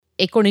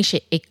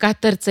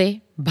1971चे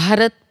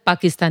भारत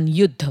पाकिस्तान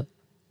युद्ध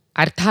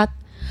अर्थात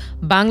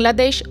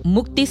बांगलादेश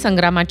मुक्ती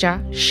संग्रामाच्या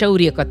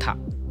शौर्यकथा.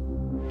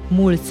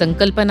 मूळ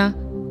संकल्पना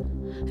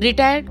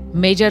retired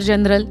major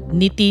general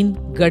Nitin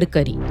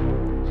Gadkari.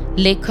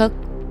 लेखक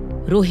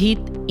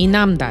रोहित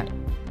इनामदार.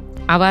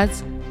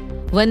 आवाज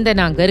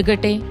वंदना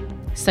गरगटे,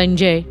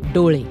 संजय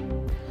डोळे.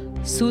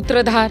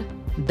 सूत्रधार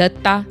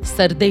दत्ता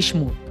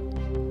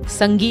सरदेशमुख.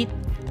 संगीत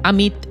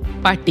Amit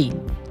Patil.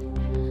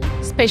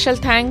 Special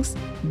thanks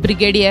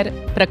brigadier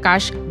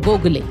प्रकाश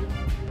गोगले.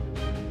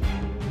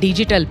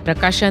 डिजिटल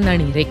प्रकाशन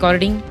आणि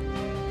रेकॉर्डिंग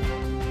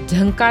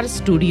झंकार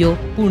स्टुडिओ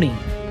पुणे.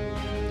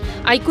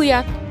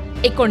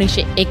 ऐकूयात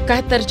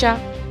 1971च्या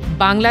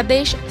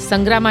बांगलादेश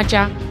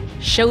संग्रामाच्या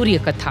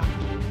शौर्यकथा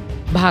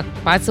भाग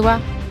 5.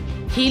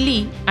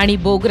 हिली आणि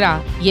बोगरा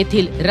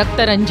येथील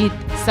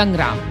रक्तरंजित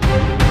संग्राम.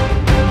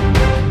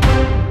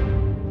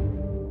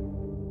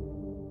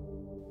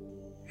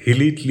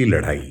 हिलीतली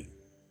लढाई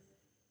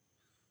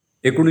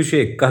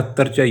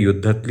 1971च्या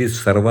युद्धातली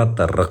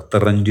सर्वात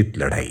रक्तरंजित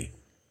लढाई.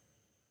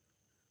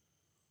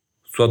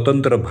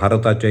 स्वतंत्र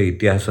भारताच्या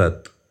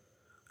इतिहासात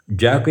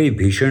ज्या काही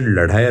भीषण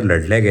लढाया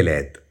लढल्या गेल्या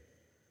आहेत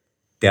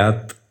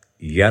त्यात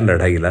या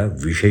लढाईला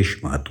विशेष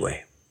महत्त्व आहे.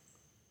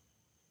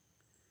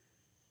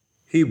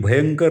 ही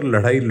भयंकर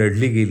लढाई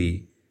लढली गेली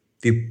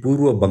ती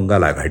पूर्व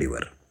बंगाल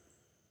आघाडीवर,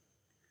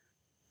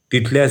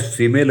 तिथल्या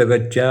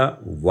सीमेलगतच्या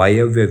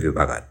वायव्य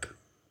विभागात.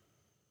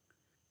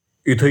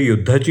 इथं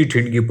युद्धाची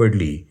ठिणगी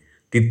पडली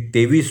ती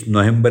 23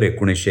 नोव्हेंबर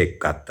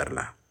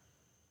 1971ला.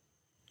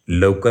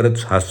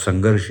 लवकरच हा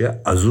संघर्ष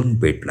अजून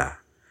पेटला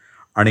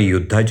आणि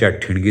युद्धाच्या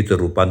ठिणगीचं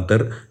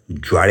रूपांतर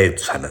ज्वाळेत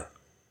झालं.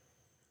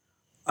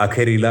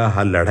 अखेरीला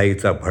हा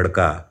लढाईचा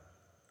भडका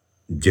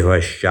जेव्हा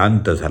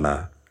शांत झाला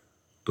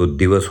तो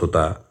दिवस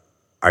होता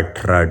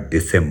 18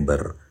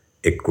 डिसेंबर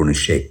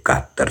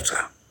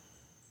 1971चा.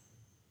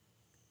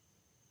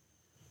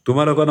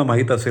 तुम्हा लोकांना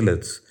माहीत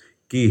असेलच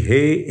की हे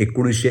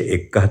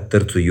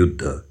 1971चं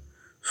युद्ध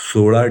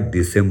 16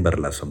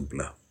 डिसेंबरला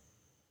संपलं.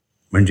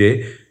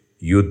 म्हणजे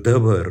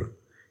युद्धभर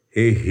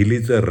हे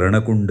हिलीचं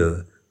रणकुंड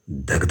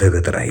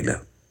धगधगत राहिलं.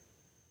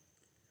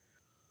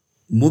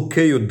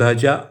 मुख्य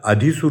युद्धाच्या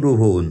आधी सुरू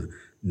होऊन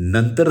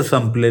नंतर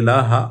संपलेला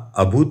हा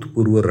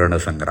अभूतपूर्व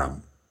रणसंग्राम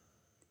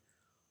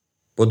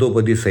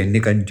पदोपदी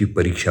सैनिकांची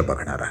परीक्षा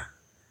बघणारा.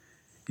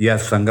 या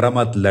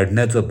संग्रामात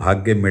लढण्याचं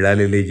भाग्य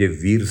मिळालेले जे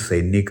वीर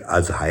सैनिक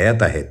आज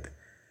हयात आहेत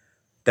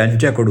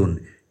त्यांच्याकडून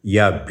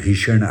या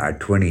भीषण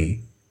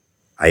आठवणी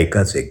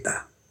ऐकाच एकदा.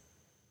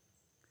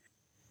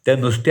 त्या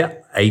नुसत्या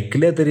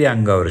ऐकल्या तरी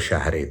अंगावर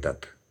शहारे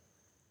येतात.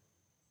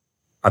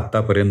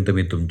 आत्तापर्यंत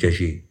मी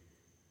तुमच्याशी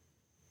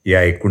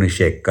या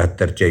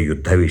 1971च्या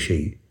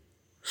युद्धाविषयी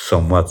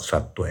संवाद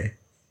साधतोय.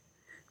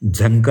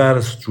 झंकार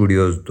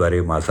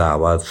स्टुडिओजद्वारे माझा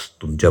आवाज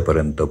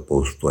तुमच्यापर्यंत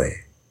पोहोचतोय.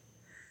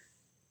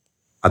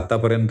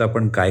 आत्तापर्यंत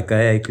आपण काय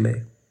काय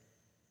ऐकलंय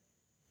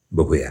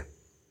बघूया.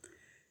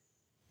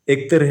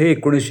 एकतर हे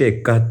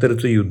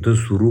 1971चं युद्ध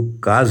सुरू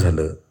का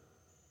झालं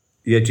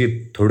याची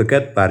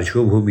थोडक्यात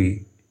पार्श्वभूमी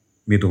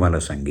मी तुम्हाला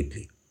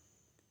सांगितली.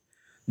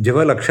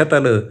 जेव्हा लक्षात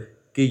आलं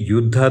की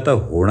युद्ध आता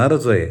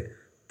होणारच आहे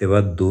तेव्हा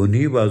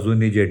दोन्ही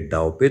बाजूनी जे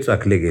डावपेच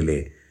आखले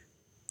गेले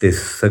ते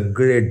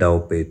सगळे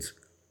डावपेच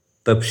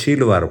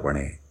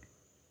तपशीलवारपणे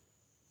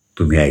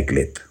तुम्ही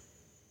ऐकलेत.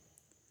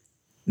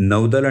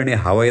 नौदल आणि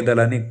हवाई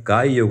दलाने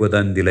काय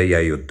योगदान दिलं या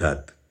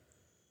युद्धात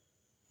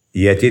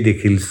याची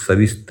देखील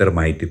सविस्तर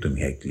माहिती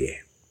तुम्ही ऐकली आहे.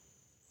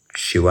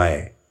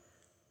 शिवाय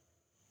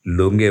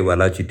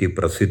लोंगेवालाची ती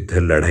प्रसिद्ध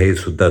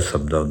लढाईसुद्धा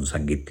समजावून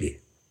सांगितली.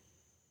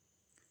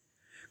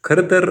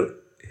 खरं तर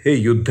हे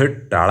युद्ध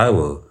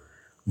टाळावं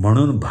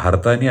म्हणून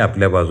भारताने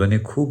आपल्या बाजूने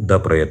खूपदा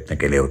प्रयत्न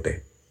केले होते.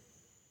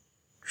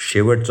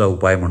 शेवटचा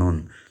उपाय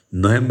म्हणून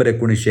नोव्हेंबर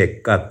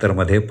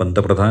 1971मध्ये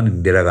पंतप्रधान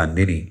इंदिरा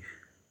गांधींनी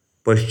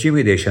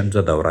पश्चिमी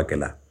देशांचा दौरा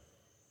केला.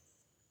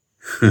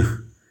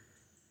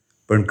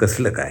 पण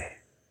कसलं काय,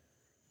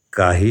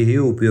 काहीही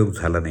उपयोग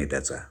झाला नाही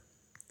त्याचा.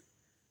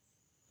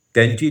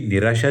 त्यांची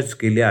निराशाच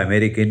केली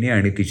अमेरिकेने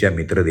आणि तिच्या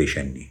मित्र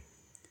देशांनी.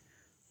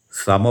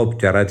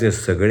 सामोपचाराचे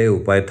सगळे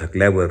उपाय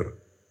थकल्यावर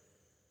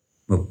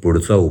मग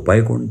पुढचा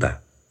उपाय कोणता?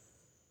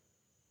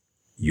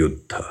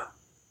 युद्ध.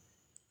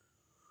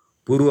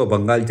 पूर्व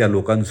बंगालच्या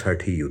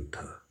लोकांसाठी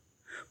युद्ध,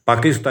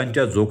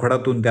 पाकिस्तानच्या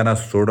जोखडातून त्यांना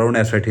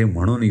सोडवण्यासाठी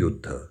म्हणून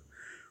युद्ध.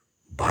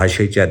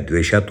 भाषेच्या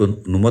द्वेषातून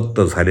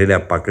उन्मत्त झालेल्या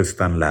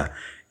पाकिस्तानला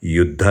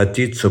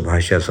युद्धाचीच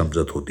भाषा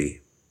समजत होती.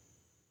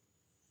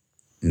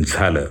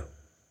 झालं.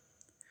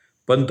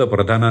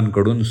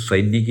 पंतप्रधानांकडून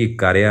सैनिकी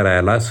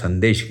कार्यालयाला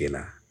संदेश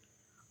गेला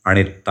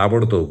आणि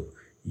ताबडतोब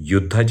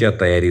युद्धाच्या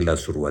तयारीला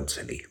सुरुवात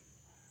झाली.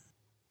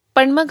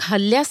 पण मग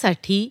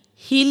हल्ल्यासाठी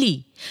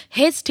हिली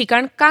हेच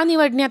ठिकाण का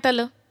निवडण्यात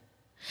आलं?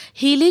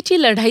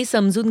 हिलीची लढाई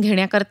समजून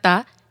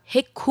घेण्याकरता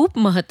हे खूप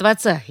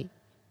महत्त्वाचं आहे.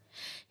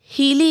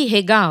 हिली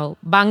हे गाव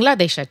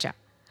बांगलादेशाच्या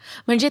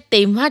म्हणजे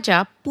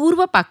तेव्हाच्या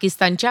पूर्व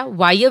पाकिस्तानच्या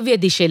वायव्य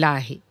दिशेला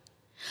आहे.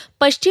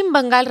 पश्चिम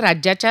बंगाल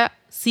राज्याच्या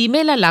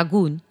सीमेला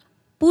लागून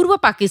पूर्व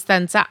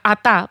पाकिस्तानचा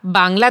आता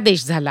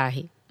बांगलादेश झाला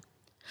आहे.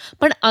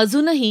 पण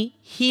अजूनही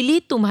हिली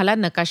तुम्हाला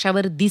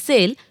नकाशावर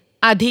दिसेल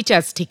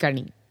आधीच्याच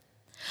ठिकाणी.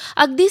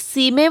 अगदी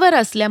सीमेवर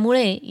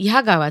असल्यामुळे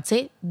ह्या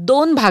गावाचे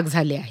 2 भाग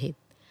झाले आहेत.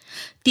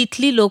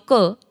 तिथली लोक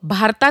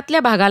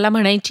भारतातल्या भागाला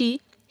म्हणायची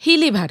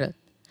हिली भारत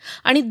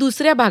आणि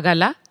दुसऱ्या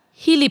भागाला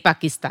हिली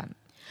पाकिस्तान.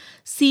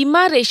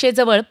 सीमा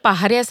रेषेजवळ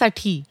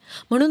पहाऱ्यासाठी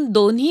म्हणून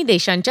दोन्ही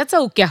देशांच्या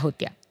चौक्या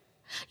होत्या.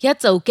 या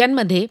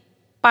चौक्यांमध्ये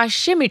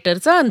 500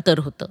 मीटरचं अंतर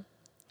होतं.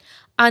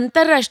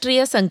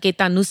 आंतरराष्ट्रीय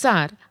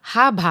संकेतानुसार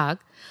हा भाग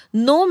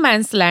नो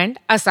मॅन्स लँड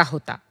असा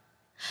होता.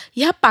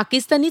 ह्या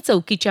पाकिस्तानी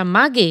चौकीच्या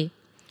मागे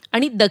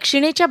आणि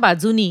दक्षिणेच्या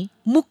बाजूनी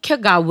मुख्य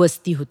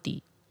गाववस्ती होती.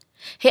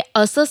 हे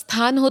असं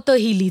स्थान होतं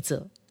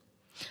हिलीचं.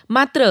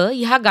 मात्र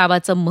ह्या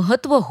गावाचं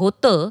महत्त्व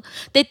होतं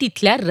ते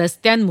तिथल्या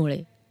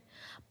रस्त्यांमुळे.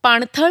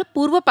 पाणथळ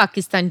पूर्व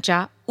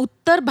पाकिस्तानच्या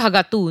उत्तर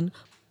भागातून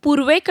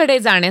पूर्वेकडे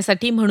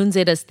जाण्यासाठी म्हणून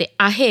जे रस्ते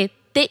आहेत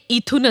ते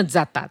इथूनच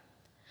जातात.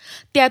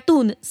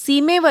 त्यातून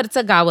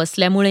सीमेवरचं गाव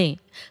असल्यामुळे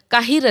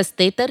काही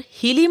रस्ते तर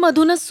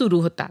हिलीमधूनच सुरू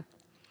होतात.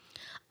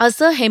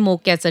 असं हे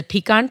मोक्याचं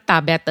ठिकाण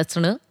ताब्यात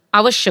असणं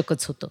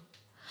आवश्यकच होतं.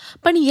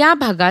 पण या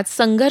भागात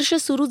संघर्ष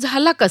सुरू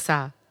झाला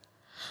कसा?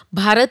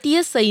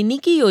 भारतीय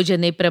सैनिकी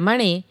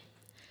योजनेप्रमाणे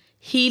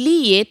हिली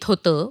येत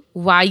होतं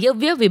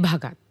वायव्य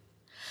विभागात.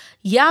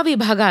 या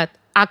विभागात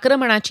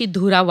आक्रमणाची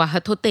धुरा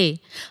वाहत होते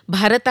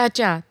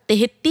भारताच्या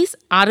 33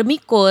 army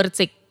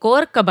कोअरचे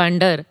core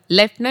commander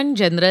lieutenant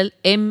general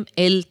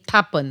M.L.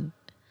 Thapan.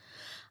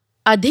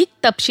 अधिक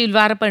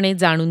तपशीलवारपणे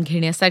जाणून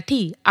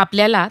घेण्यासाठी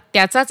आपल्याला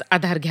त्याचाच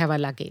आधार घ्यावा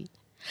लागेल.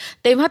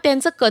 तेव्हा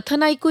त्यांचं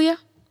कथन ऐकूया.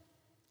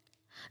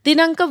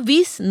 दिनांक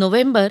 20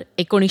 November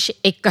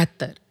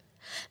 1971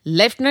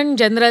 lieutenant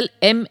general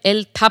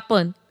M.L.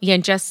 Thapan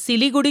यांच्या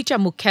सिलिगुडीच्या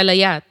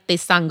मुख्यालयात ते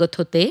सांगत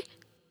होते,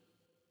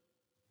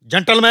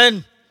 जंटलमॅन,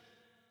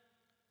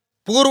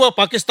 पूर्व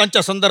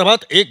पाकिस्तानच्या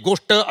संदर्भात एक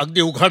गोष्ट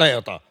अगदी उघड आहे.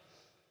 आता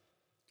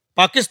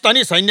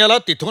पाकिस्तानी सैन्याला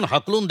तिथून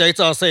हाकलून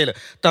द्यायचं असेल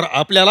तर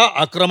आपल्याला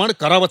आक्रमण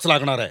करावंच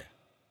लागणार आहे.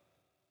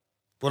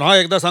 पुन्हा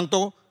एकदा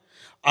सांगतो,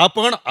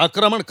 आपण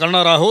आक्रमण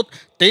करणार आहोत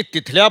ते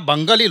तिथल्या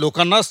बंगाली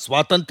लोकांना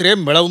स्वातंत्र्य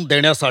मिळवून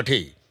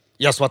देण्यासाठी.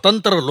 या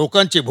स्वतंत्र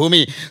लोकांची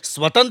भूमी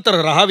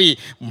स्वतंत्र राहावी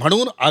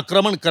म्हणून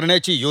आक्रमण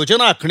करण्याची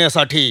योजना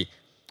आखण्यासाठी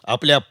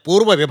आपल्या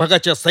पूर्व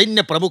विभागाच्या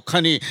सैन्य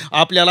प्रमुखांनी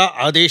आपल्याला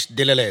आदेश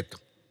दिलेले आहेत.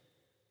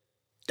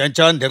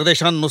 त्यांच्या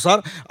निर्देशांनुसार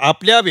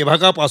आपल्या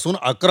विभागापासून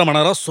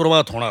आक्रमणाला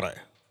सुरुवात होणार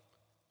आहे.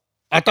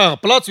 आता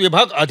आपलाच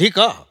विभाग आधी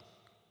का?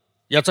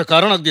 याचं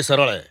कारण अगदी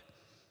सरळ आहे.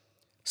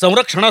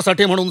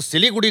 संरक्षणासाठी म्हणून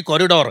सिलिगुडी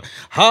कॉरिडॉर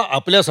हा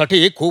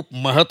आपल्यासाठी खूप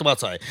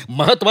महत्त्वाचा आहे.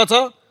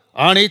 महत्त्वाचा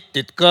आणि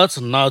तितकाच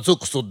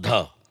नाजूक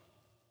सुद्धा.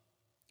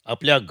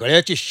 आपल्या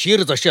गळ्याची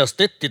शीर जशी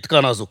असते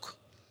तितका नाजूक.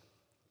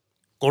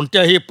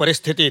 कोणत्याही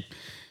परिस्थितीत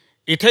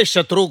इथे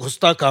शत्रू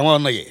घुसता कामा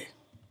नये,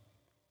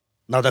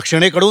 ना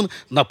दक्षिणेकडून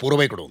ना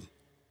पूर्वेकडून.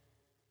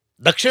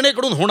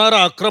 दक्षिणेकडून होणारं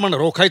आक्रमण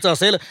रोखायचं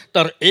असेल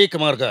तर एक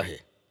मार्ग आहे.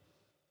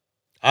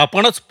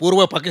 आपणच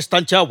पूर्व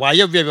पाकिस्तानच्या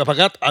वायव्य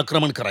विभागात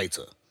आक्रमण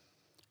करायचं.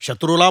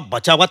 शत्रूला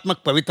बचावात्मक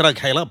पवित्रा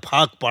घ्यायला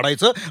भाग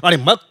पाडायचं आणि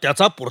मग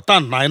त्याचा पुरता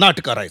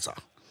नायनाट करायचा.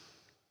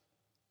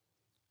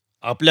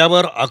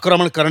 आपल्यावर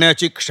आक्रमण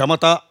करण्याची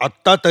क्षमता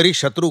आत्ता तरी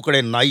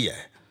शत्रूकडे नाही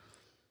आहे.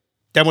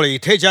 त्यामुळे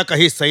इथे ज्या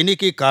काही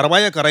सैनिकी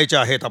कारवाया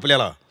करायच्या आहेत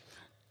आपल्याला,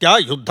 त्या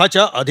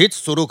युद्धाच्या आधीच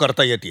सुरू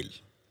करता येतील.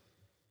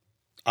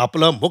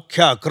 आपलं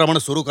मुख्य आक्रमण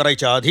सुरू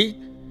करायच्या आधी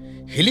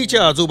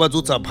हिलीच्या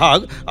आजूबाजूचा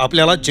भाग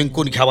आपल्याला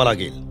जिंकून घ्यावा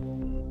लागेल.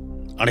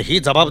 आणि ही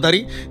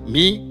जबाबदारी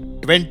मी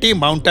 20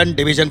 माउंटन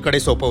डिव्हिजनकडे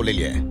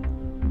सोपवलेली आहे.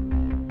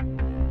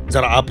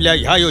 जर आपल्या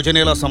ह्या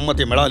योजनेला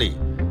संमती मिळाली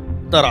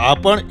तर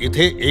आपण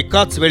इथे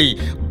एकाच वेळी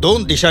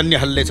 2 दिशांनी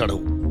हल्ले चढवू,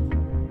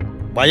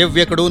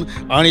 वायव्येकडून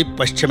आणि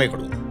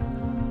पश्चिमेकडून.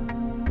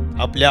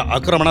 आपल्या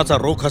आक्रमणाचा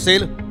रोख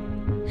असेल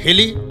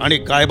हिली आणि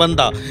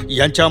गायबंदा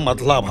यांच्या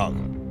मधला भाग.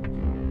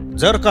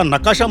 जर का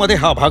नकाशामध्ये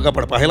हा भाग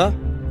आपण पाहिला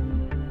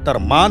तर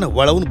मान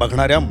वळवून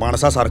बघणाऱ्या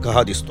माणसासारखा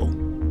हा दिसतो.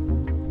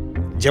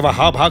 जेव्हा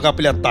हा भाग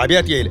आपल्या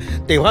ताब्यात येईल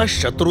तेव्हा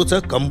शत्रूचं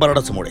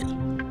कंबरडच मोडेल.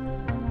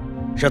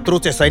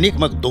 शत्रूचे सैनिक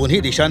मग दोन्ही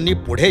दिशांनी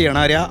पुढे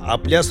येणाऱ्या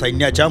आपल्या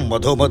सैन्याच्या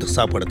मधोमध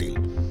सापडतील.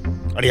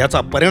 आणि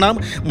याचा परिणाम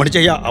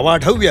म्हणजे या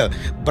अवाढव्य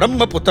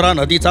ब्रह्मपुत्रा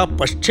नदीचा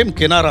पश्चिम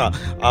किनारा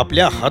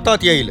आपल्या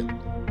हातात येईल.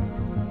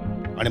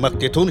 आणि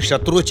मग तिथून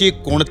शत्रूची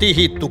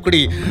कोणतीही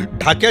तुकडी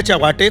ढाक्याच्या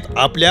वाटेत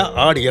आपल्या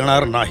आड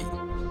येणार नाही.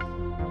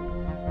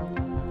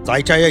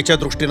 जायच्या यायच्या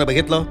दृष्टीनं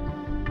बघितलं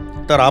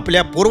तर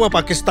आपल्या पूर्व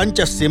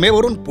पाकिस्तानच्या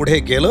सीमेवरून पुढे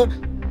गेलं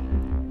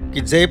की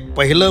जे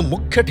पहिलं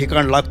मुख्य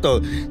ठिकाण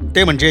लागतं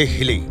ते म्हणजे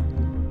हिली.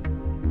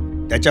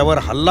 त्याच्यावर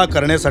हल्ला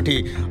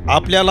करण्यासाठी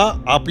आपल्याला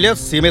आपल्याच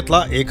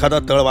सीमेतला एखादा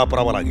तळ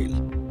वापरावा लागेल.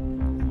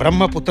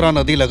 ब्रह्मपुत्रा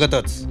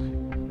नदीलगतच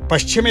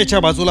पश्चिमेच्या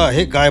बाजूला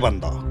आहे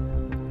गायबंदा.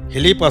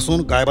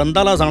 हिलीपासून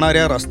गायबंदाला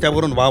जाणाऱ्या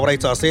रस्त्यावरून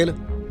वावरायचं असेल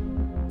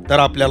तर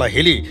आपल्याला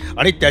हिली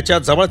आणि त्याच्या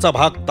जवळचा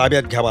भाग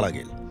ताब्यात घ्यावा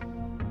लागेल.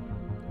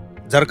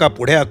 जर का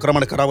पुढे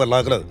आक्रमण करावं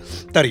लागलं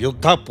तर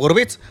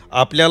युद्धापूर्वीच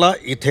आपल्याला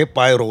इथे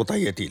पाय रोवता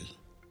येतील,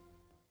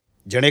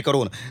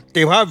 जेणेकरून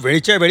तेव्हा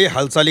वेळच्या वेळी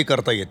हालचाली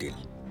करता येतील.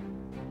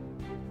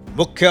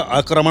 मुख्य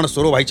आक्रमण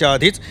सुरू व्हायच्या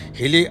आधीच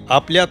हिली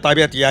आपल्या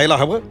ताब्यात यायला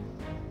हवं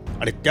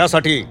आणि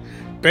त्यासाठी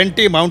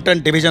 20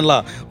 माउंटन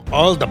डिव्हिजनला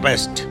ऑल द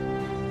बेस्ट.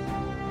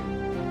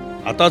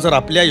 आता जर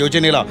आपल्या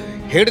योजनेला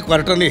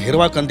हेडक्वार्टरने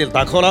हिरवा कंदील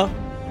दाखवला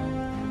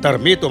तर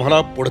मी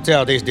तुम्हाला पुढचे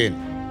आदेश देईन.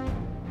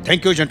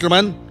 Thank you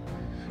gentleman.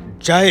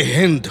 जय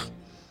हिंद.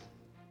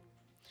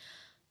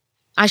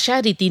 अशा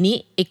रीतीने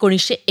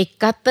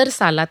 1971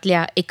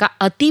 सालातल्या एका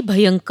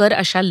अतिभयंकर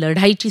अशा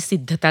लढाईची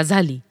सिद्धता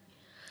झाली.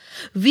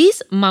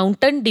 20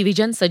 माउंटन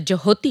डिव्हिजन सज्ज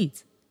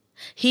होतीच.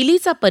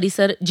 हिलीचा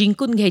परिसर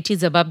जिंकून घ्यायची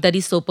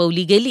जबाबदारी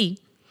सोपवली गेली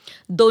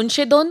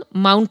 202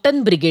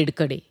 माउंटन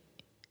ब्रिगेडकडे.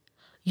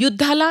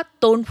 युद्धाला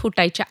तोंड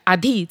फुटायच्या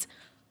आधीच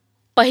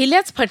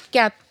पहिल्याच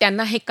फटक्यात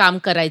त्यांना हे काम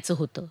करायचं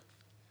होतं.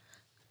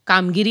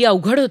 कामगिरी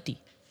अवघड होती.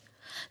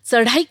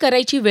 चढाई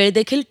करायची वेळ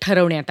देखील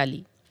ठरवण्यात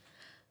आली.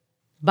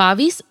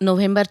 22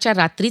 नोव्हेंबरच्या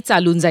रात्री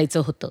चालून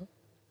जायचं होतं.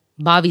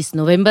 22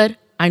 नोव्हेंबर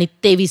आणि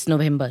 23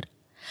 नोव्हेंबर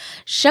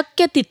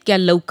शक्य तितक्या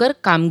लवकर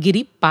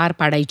कामगिरी पार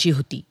पाडायची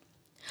होती.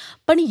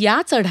 पण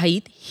या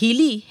चढाईत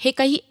हिली हे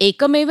काही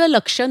एकमेव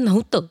लक्ष्य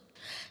नव्हतं.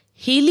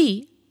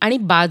 हिली आणि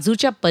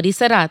बाजूच्या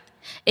परिसरात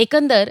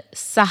एकंदर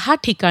 6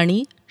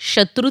 ठिकाणी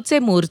शत्रूचे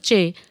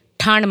मोर्चे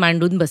ठाण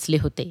मांडून बसले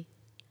होते.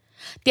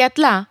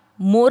 त्यातला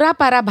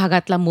मोरापारा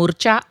भागातला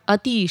मोर्चा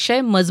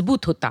अतिशय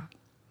मजबूत होता.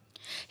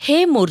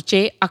 हे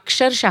मोर्चे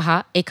अक्षरशः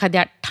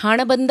एखाद्या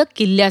ठाणबंद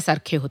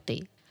किल्ल्यासारखे होते.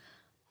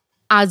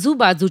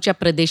 आजूबाजूच्या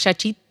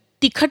प्रदेशाची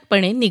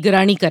तिखटपणे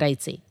निगराणी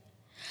करायचे.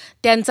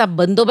 त्यांचा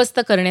बंदोबस्त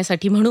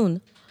करण्यासाठी म्हणून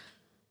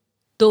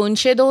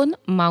 202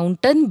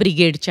 माउंटन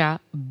ब्रिगेडच्या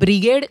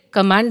ब्रिगेड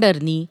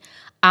कमांडरनी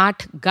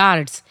 8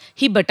 गार्ड्स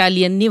ही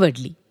बटालियन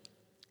निवडली.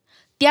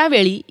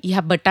 त्यावेळी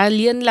ह्या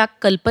बटालियनला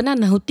कल्पना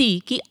नव्हती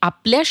की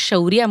आपल्या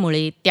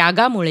शौर्यामुळे,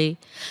 त्यागामुळे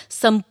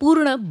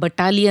संपूर्ण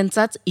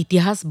बटालियनचाच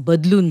इतिहास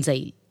बदलून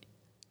जाईल.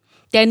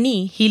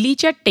 त्यांनी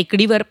हिलीच्या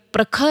टेकडीवर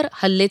प्रखर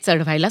हल्ले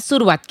चढवायला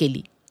सुरुवात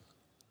केली.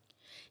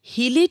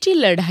 हिलीची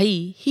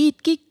लढाई ही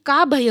इतकी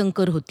का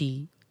भयंकर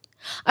होती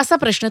असा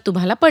प्रश्न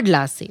तुम्हाला पडला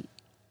असेल.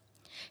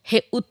 हे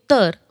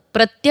उत्तर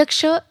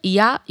प्रत्यक्ष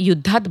या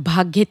युद्धात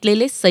भाग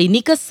घेतलेले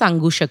सैनिकच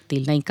सांगू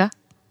शकतील, नाही का?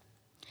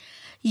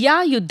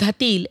 या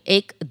युद्धातील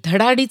एक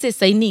धडाडीचे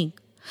सैनिक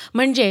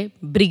म्हणजे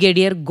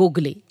ब्रिगेडियर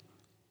गोगले.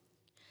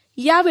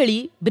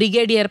 यावेळी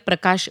ब्रिगेडियर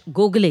प्रकाश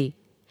गोगले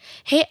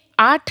हे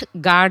 8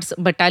 गार्ड्स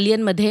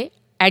बटालियनमध्ये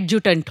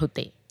ॲडज्युटंट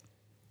होते.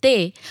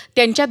 ते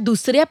त्यांच्या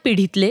दुसऱ्या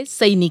पिढीतले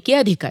सैनिकी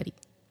अधिकारी.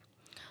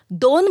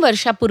 2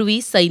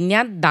 वर्षापूर्वी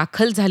सैन्यात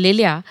दाखल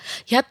झालेल्या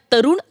ह्या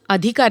तरुण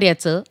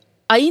अधिकाऱ्याचं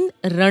ऐन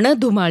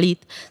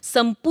रणधुमाळीत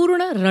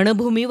संपूर्ण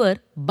रणभूमीवर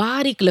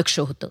बारीक लक्ष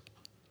होतं.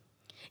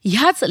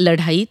 ह्याच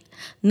लढाईत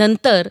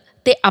नंतर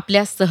ते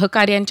आपल्या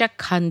सहकाऱ्यांच्या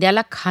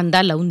खांद्याला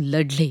खांदा लावून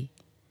लढले.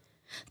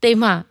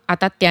 तेव्हा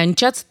आता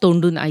त्यांच्याच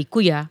तोंडून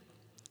ऐकूया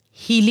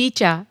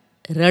हिलीच्या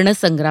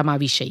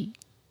रणसंग्रामाविषयी.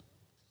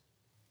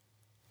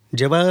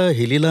 जेव्हा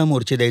हिलीला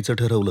मोर्चे द्यायचं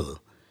ठरवलं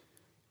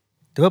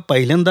तेव्हा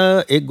पहिल्यांदा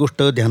एक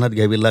गोष्ट ध्यानात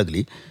घ्यावी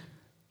लागली,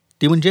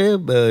 ती म्हणजे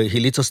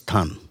हिलीचं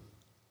स्थान.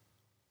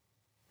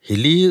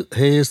 हिली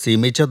हे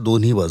सीमेच्या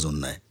दोन्ही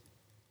बाजूंना आहे.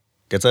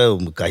 त्याचा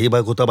काही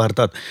भाग होता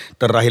भारतात,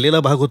 तर राहिलेला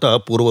भाग होता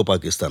पूर्व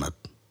पाकिस्तानात.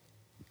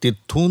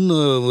 तिथून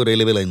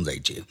रेल्वे लाईन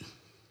जायची,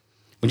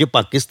 म्हणजे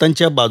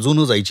पाकिस्तानच्या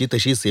बाजूनं जायची,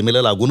 तशी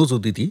सीमेला लागूनच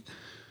होती ती.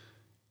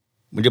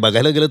 म्हणजे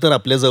बघायला गेलं तर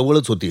आपल्या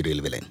जवळच होती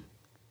रेल्वे लाईन.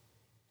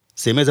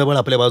 सीमेजवळ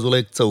आपल्या बाजूला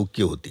एक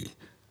चौकी होती,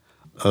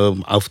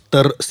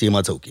 अफ्तर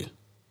सीमा चौकी,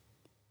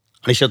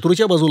 आणि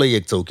शत्रूच्या बाजूलाही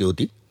एक चौकी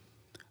होती,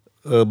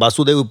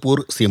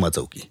 बासुदेवपूर सीमा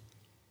चौकी.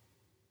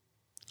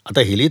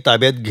 आता हिली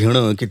ताब्यात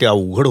घेणं किती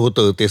अवघड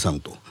होतं ते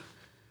सांगतो.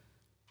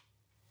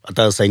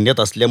 आता सैन्यात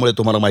असल्यामुळे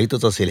तुम्हाला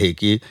माहीतच असेल हे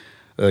की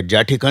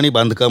ज्या ठिकाणी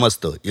बांधकाम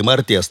असतं,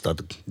 इमारती असतात,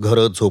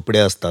 घरं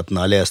झोपड्या असतात,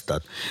 नाल्या असतात,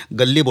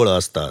 गल्लीबोळं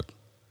असतात,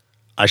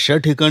 अशा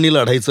ठिकाणी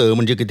लढायचं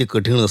म्हणजे किती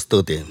कठीण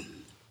असतं ते.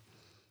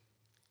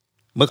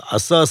 मग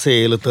असं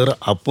असेल तर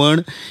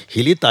आपण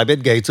हिली ताब्यात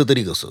घ्यायचं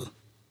तरी कसं?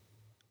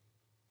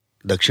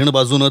 दक्षिण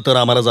बाजूनं तर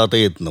आम्हाला जाता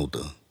येत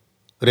नव्हतं.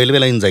 रेल्वे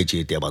लाईन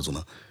जायची त्या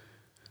बाजूनं,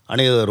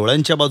 आणि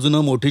रुळांच्या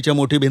बाजूनं मोठीच्या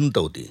मोठी भिंत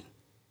होती.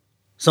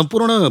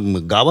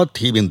 संपूर्ण गावात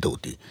ही भिंत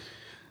होती,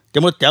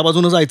 त्यामुळे त्या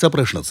बाजूनं जायचा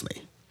प्रश्नच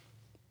नाही.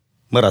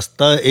 मग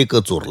रस्ता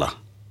एकच चोरला.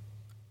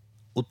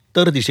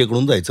 उत्तर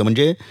दिशेकडून जायचं,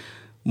 म्हणजे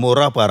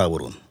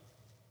मोरापारावरून.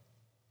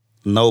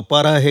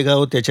 नवपारा हे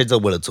गाव त्याच्या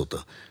जवळच होतं,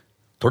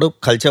 थोडं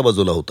खालच्या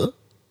बाजूला होतं.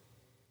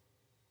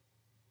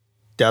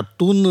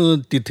 त्यातून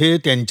तिथे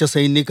त्यांच्या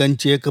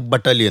सैनिकांची एक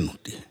बटालियन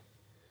होती.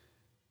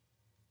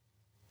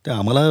 ते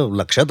आम्हाला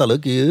लक्षात आलं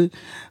की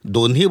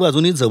दोन्ही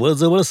बाजूनी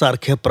जवळजवळ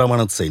सारख्या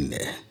प्रमाणात सैन्य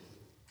आहे.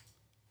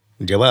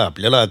 जेव्हा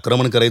आपल्याला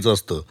आक्रमण करायचं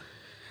असतं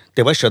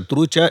तेव्हा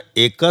शत्रूच्या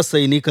एका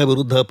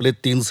सैनिकाविरुद्ध आपले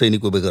 3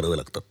 सैनिक उभे करावे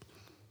लागतात.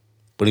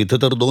 पण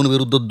इथं तर 2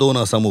 विरुद्ध 2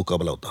 असा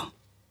मुकाबला होता.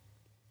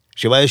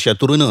 शिवाय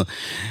शत्रूनं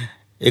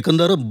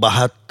एकंदर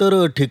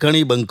 72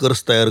 ठिकाणी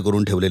बंकर्स तयार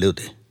करून ठेवलेले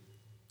होते.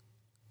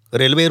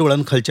 रेल्वे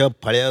रुळांखालच्या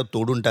फाळ्या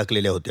तोडून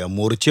टाकलेल्या होत्या,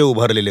 मोर्चे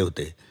उभारलेले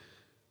होते.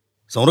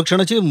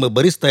 संरक्षणाची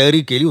बरीच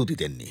तयारी केली होती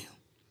त्यांनी.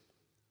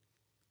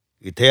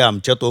 इथे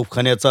आमच्या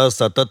तोफखान्याचा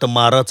सतत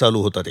मारा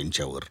चालू होता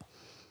त्यांच्यावर.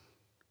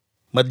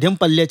 मध्यम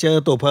पल्ल्याच्या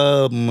तोफा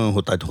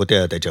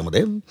होत्या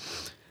त्याच्यामध्ये,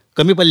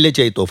 कमी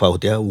पल्ल्याच्याही तोफा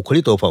होत्या,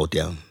 उखळी तोफा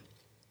होत्या.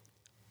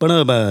 पण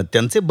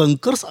त्यांचे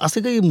बंकर्स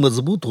असे काही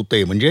मजबूत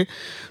होते, म्हणजे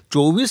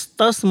 24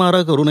 तास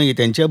मारा करूनही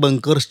त्यांच्या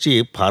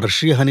बंकर्सची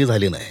फारशी हानी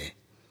झाली नाही.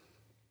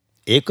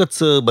 एकच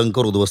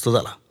बंकर उद्ध्वस्त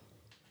झाला.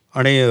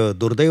 आणि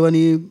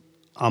दुर्दैवाने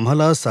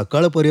आम्हाला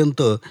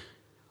सकाळपर्यंत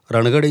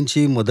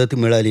रणगाड्यांची मदत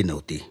मिळाली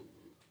नव्हती.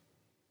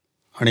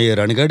 आणि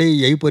रणगाडे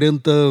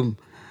येईपर्यंत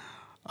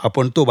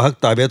आपण तो भाग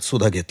ताब्यात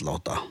सुद्धा घेतला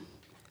होता.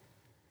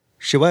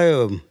 शिवाय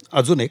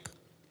अजून एक,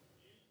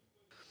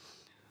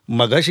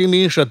 मगाशी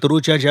मी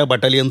शत्रूच्या ज्या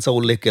बटालियनचा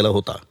उल्लेख केला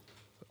होता,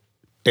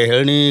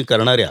 टेहळणी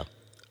करणाऱ्या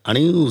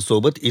आणि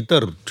सोबत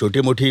इतर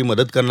छोटी मोठी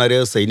मदत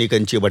करणाऱ्या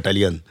सैनिकांची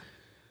बटालियन,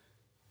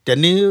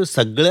 त्यांनी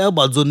सगळ्या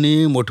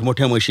बाजूंनी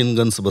मोठमोठ्या मशीन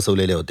गन्स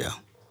बसवलेल्या होत्या.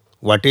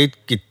 वाटेत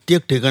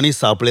कित्येक ठिकाणी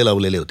सापळे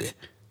लावलेले होते.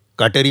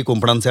 काटेरी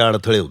कुंपणांचे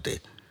अडथळे होते.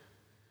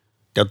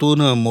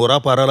 त्यातून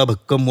मोरापाराला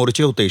भक्कम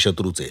मोर्चे होते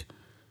शत्रूचे.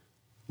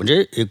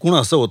 म्हणजे एकूण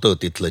असं होतं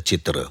तिथलं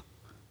चित्र.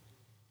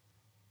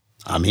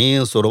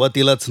 आम्ही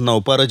सुरुवातीलाच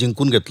नौपारा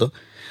जिंकून घेतलं.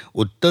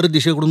 उत्तर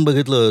दिशेकडून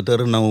बघितलं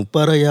तर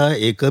नौपारा या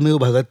एकमेव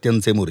भागात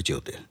त्यांचे मोर्चे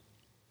होते.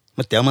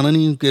 मग त्या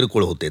मनाने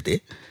किरकोळ होते ते.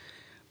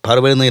 फार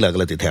वेळ नाही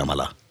लागला तिथे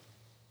आम्हाला.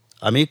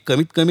 आम्ही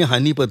कमीत कमी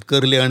हानी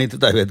पत्करली आणि ते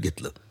ताब्यात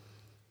घेतलं.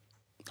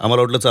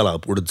 आम्हाला वाटलं चला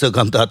पुढचं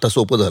काम तर आता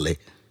सोपं झालं आहे.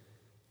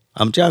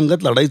 आमच्या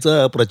अंगात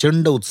लढाईचा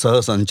प्रचंड उत्साह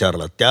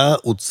संचारला. त्या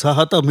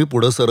उत्साहात आम्ही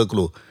पुढं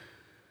सरकलो.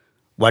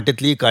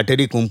 वाटेतली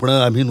काटेरी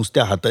कुंपणं आम्ही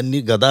नुसत्या हातांनी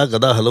गदा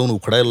गदा हलवून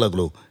उखडायला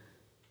लागलो.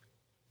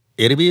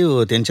 एरवी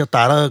त्यांच्या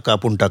तारा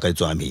कापून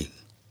टाकायचो आम्ही,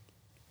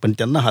 पण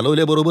त्यांना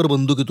हलवल्याबरोबर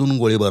बंदुकीतून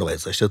गोळीबार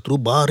व्हायचा. शत्रू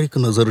बारीक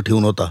नजर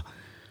ठेवून होता.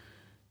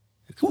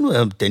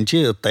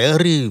 त्यांची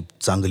तयारी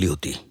चांगली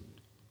होती.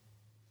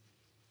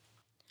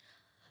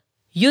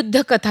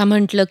 युद्धकथा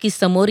म्हटलं की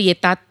समोर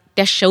येतात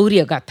त्या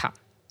शौर्यगाथा.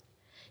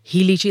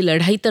 हिलीची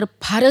लढाई तर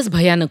फारच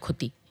भयानक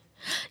होती.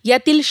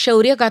 यातील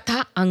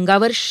शौर्यगाथा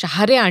अंगावर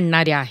शहारे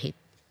आणणाऱ्या आहेत.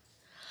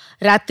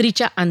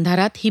 रात्रीच्या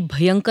अंधारात ही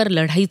भयंकर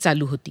लढाई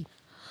चालू होती.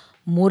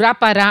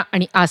 मोरापारा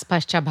आणि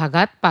आसपासच्या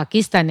भागात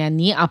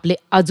पाकिस्तान्यांनी आपले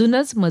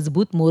अजूनच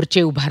मजबूत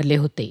मोर्चे उभारले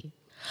होते.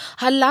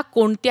 हल्ला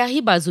कोणत्याही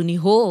बाजूनी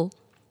हो,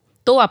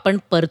 तो आपण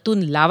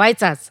परतून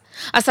लावायचाच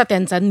असा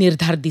त्यांचा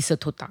निर्धार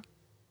दिसत होता.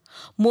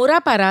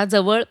 मोरापारा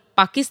जवळ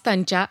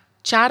पाकिस्तानच्या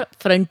 4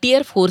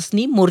 फ्रंटियर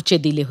फोर्सनी मोर्चे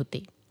दिले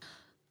होते.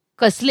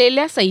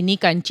 कसलेल्या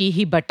सैनिकांची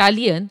ही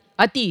बटालियन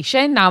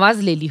अतिशय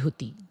नावाजलेली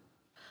होती.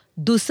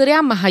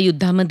 दुसऱ्या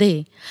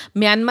महायुद्धामध्ये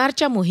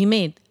म्यानमारच्या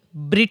मोहिमेत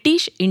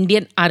ब्रिटिश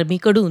इंडियन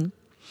आर्मीकडून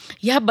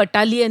ह्या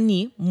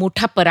बटालियननी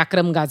मोठा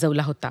पराक्रम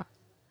गाजवला होता.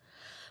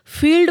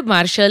 फील्ड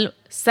मार्शल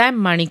सॅम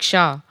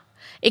माणिकशॉ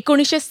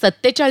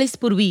 1947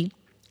 पूर्वी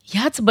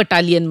ह्याच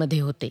बटालियनमध्ये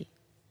होते.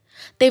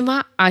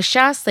 तेव्हा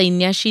अशा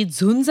सैन्याशी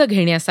झुंज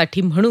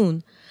घेण्यासाठी म्हणून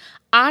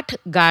 8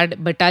 गार्ड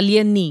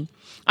बटालियननी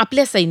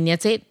आपल्या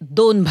सैन्याचे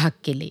 2 भाग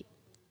केले,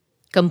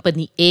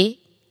 कंपनी ए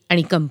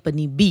आणि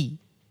कंपनी बी.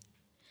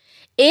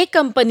 ए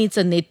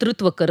कंपनीचं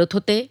नेतृत्व करत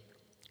होते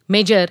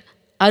मेजर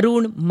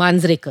अरुण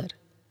मांजरेकर.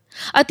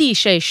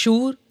 अतिशय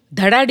शूर,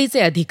 धडाडीचे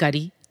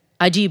अधिकारी,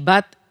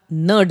 अजिबात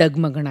न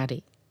डगमगणारे.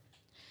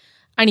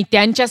 आणि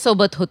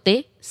त्यांच्यासोबत होते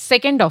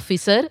सेकंड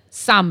ऑफिसर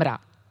सामरा,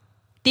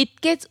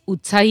 तितकेच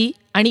उत्साही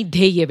आणि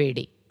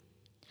ध्येयवेडे.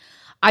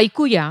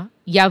 ऐकूया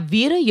या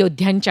वीर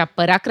योद्ध्यांच्या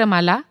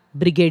पराक्रमाला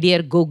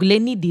ब्रिगेडियर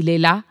गोगलेंनी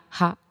दिलेला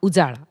हा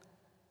उजाळा.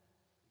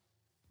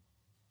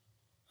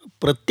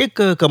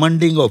 प्रत्येक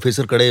कमांडिंग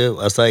ऑफिसरकडे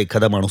असा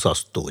एखादा माणूस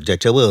असतो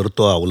ज्याच्यावर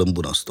तो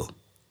अवलंबून असतो.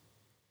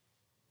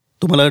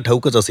 तुम्हाला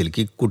ठाऊकच असेल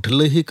की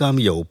कुठलंही काम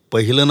येऊ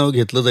पहिलं नाव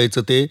घेतलं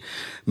जायचं ते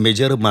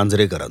मेजर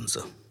मांजरेकरांचं.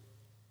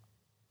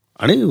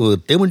 आणि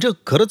ते म्हणजे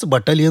खरंच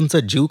बटालियनचा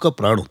जीव का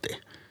प्राण होते.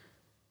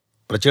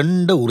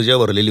 प्रचंड ऊर्जा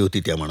भरलेली होती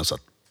त्या माणसात.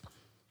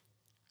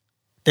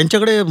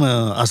 त्यांच्याकडे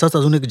असाच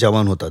अजून एक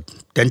जवान होता,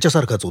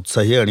 त्यांच्यासारखाच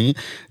उत्साही आणि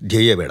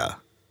ध्येयवेडा.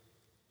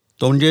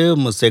 तो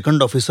म्हणजे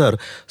सेकंड ऑफिसर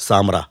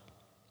सामरा.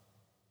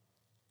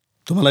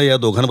 तुम्हाला या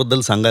दोघांबद्दल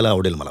सांगायला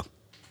आवडेल मला.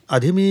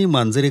 आधी मी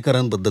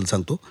मांजरेकरांबद्दल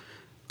सांगतो,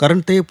 कारण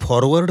ते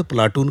फॉरवर्ड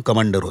प्लाटून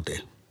कमांडर होते.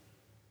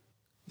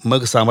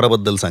 मग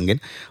सामराबद्दल सांगेन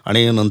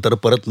आणि नंतर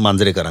परत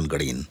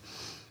मांजरेकरांकडे येईन.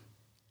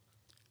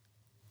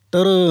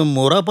 तर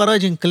मोरापारा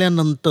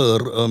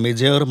जिंकल्यानंतर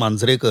मेजर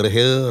मांजरेकर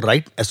हे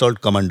राईट असॉल्ट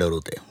कमांडर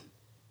होते.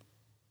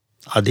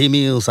 आधी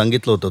मी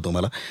सांगितलं होतं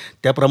तुम्हाला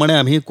त्याप्रमाणे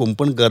आम्ही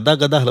कुंपण गदा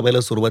गदा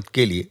हलवायला सुरुवात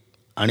केली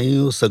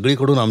आणि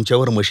सगळीकडून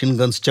आमच्यावर मशीन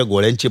गन्सच्या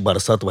गोळ्यांची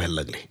बरसात व्हायला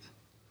लागली.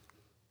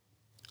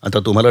 आता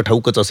तुम्हाला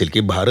ठाऊकच असेल की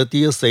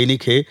भारतीय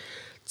सैनिक हे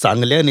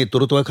चांगल्या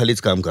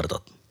नेतृत्वाखालीच काम करतात.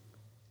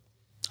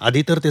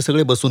 आधी तर ते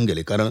सगळे बसून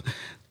गेले, कारण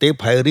ते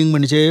फायरिंग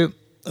म्हणजे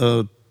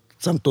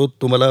सांगतो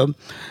तुम्हाला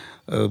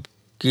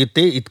की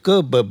ते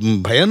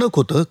इतकं भयानक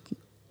होतं.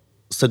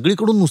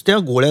 सगळीकडून नुसत्या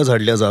गोळ्या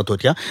झाडल्या जात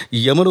होत्या,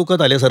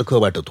 यमलोकात आल्यासारखं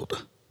वाटत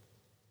होतं.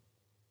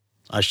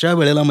 अशा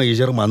वेळेला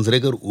मेजर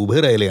मांजरेकर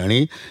उभे राहिले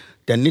आणि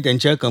त्यांनी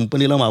त्यांच्या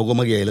कंपनीला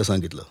मागोमाग यायला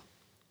सांगितलं.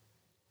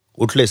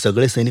 उठले,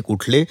 सगळे सैनिक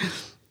उठले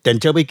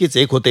त्यांच्यापैकीच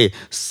एक होते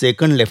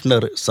सेकंड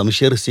लेफ्टनर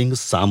शमशेर सिंग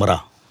सामरा.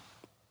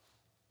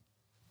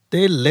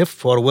 ते लेफ्ट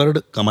फॉरवर्ड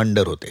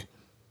कमांडर होते.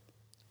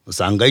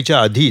 सांगायच्या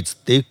आधीच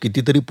ते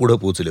कितीतरी पुढं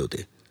पोचले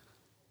होते.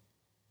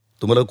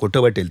 तुम्हाला खोटं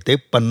वाटेल, ते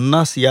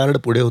 50 यार्ड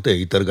पुढे होते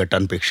इतर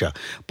गटांपेक्षा.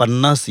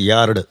 50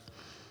 यार्ड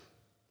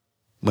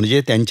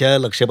म्हणजे त्यांच्या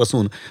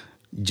लक्ष्यापासून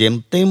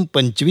जेमतेम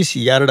 25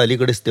 यार्ड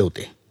अलीकडेच ते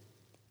होते.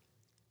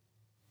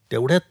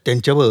 तेवढ्यात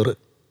त्यांच्यावर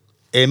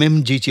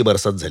MMGची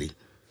बरसात झाली.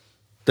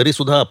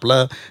 तरीसुद्धा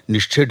आपला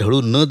निश्चय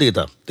ढळू न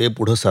देता ते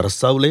पुढं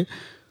सरसावले.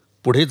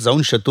 पुढे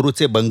जाऊन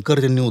शत्रूचे बंकर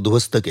त्यांनी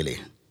उद्ध्वस्त केले.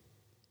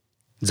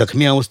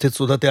 जखमी अवस्थेत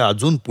सुद्धा ते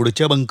अजून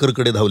पुढच्या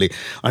बंकरकडे धावले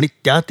आणि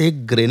त्यात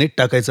एक ग्रेनेड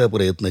टाकायचा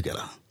प्रयत्न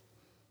केला.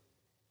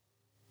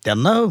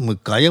 त्यांना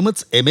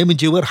कायमच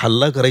MMGवर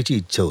हल्ला करायची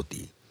इच्छा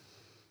होती.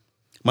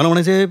 मला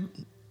म्हणायचे,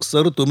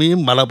 सर तुम्ही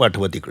मला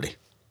पाठवा तिकडे.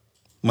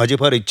 माझी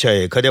फार इच्छा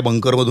आहे एखाद्या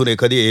बंकरमधून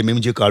एखादी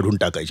MMG काढून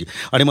टाकायची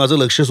आणि माझं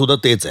लक्षसुद्धा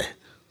तेच आहे.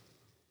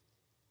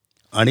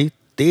 आणि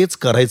तेच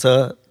करायचा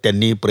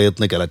त्यांनी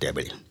प्रयत्न केला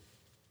त्यावेळी.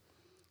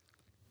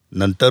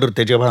 नंतर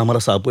ते जेव्हा आम्हाला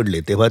सापडले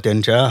तेव्हा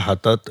त्यांच्या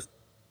हातात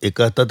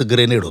एका हातात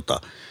ग्रेनेड होता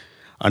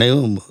आणि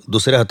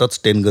दुसऱ्या हातात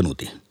स्टेनगन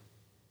होती.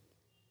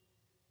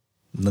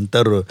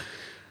 नंतर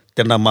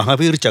त्यांना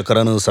महावीर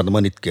चक्रानं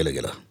सन्मानित केलं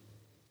गेलं.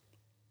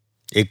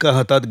 एका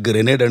हातात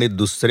ग्रेनेड आणि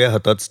दुसऱ्या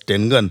हातात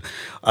स्टेनगन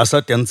असा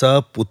त्यांचा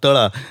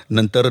पुतळा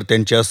नंतर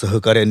त्यांच्या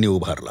सहकाऱ्यांनी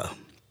उभारला.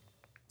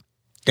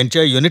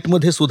 त्यांच्या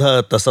युनिटमध्ये सुद्धा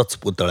तसाच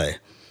पुतळा आहे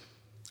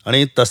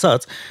आणि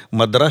तसाच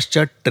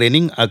मद्रासच्या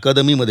ट्रेनिंग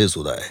अकादमीमध्ये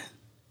सुद्धा आहे.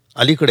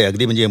 अलीकडे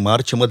अगदी म्हणजे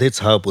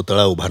मार्चमध्येच हा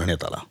पुतळा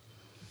उभारण्यात आला.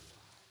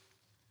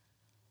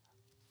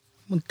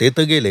 मग ते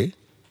तर गेले,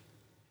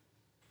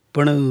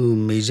 पण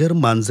मेजर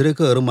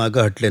मांजरेकर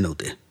मागं हटले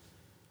नव्हते.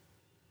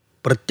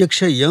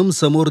 प्रत्यक्ष यम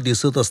समोर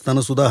दिसत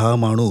असताना सुद्धा हा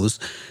माणूस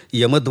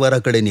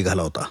यमद्वाराकडे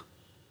निघाला होता.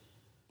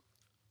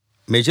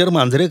 मेजर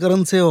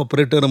मांजरेकरांचे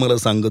ऑपरेटर मला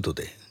सांगत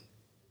होते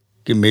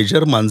की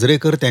मेजर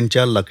मांजरेकर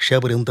त्यांच्या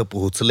लक्ष्यापर्यंत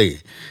पोहोचले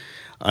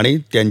आणि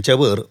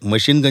त्यांच्यावर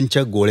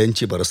मशीनगनच्या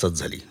गोळ्यांची बरसात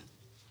झाली.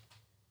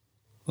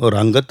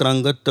 रांगत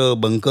रांगत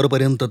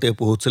बंकरपर्यंत ते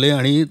पोहोचले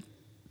आणि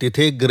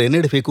तिथे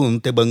ग्रेनेड फेकून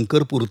ते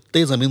बंकर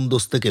पुरते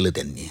जमीनदोस्त केलं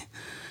त्यांनी.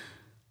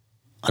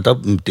 आता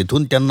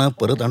तिथून त्यांना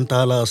परत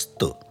आणता आलं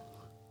असतं,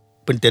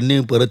 पण त्यांनी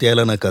परत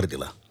यायला नकार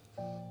दिला.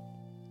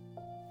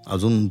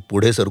 अजून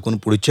पुढे सरकून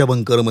पुढच्या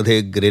बंकरमध्ये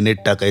ग्रेनेड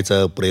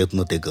टाकायचा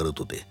प्रयत्न ते करत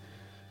होते.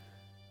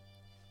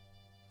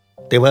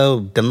 तेव्हा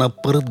त्यांना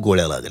परत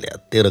गोळ्या लागल्या.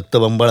 ते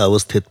रक्तबंबाळ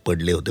अवस्थेत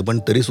पडले होते, पण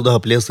तरीसुद्धा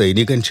आपल्या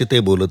सैनिकांशी ते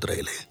बोलत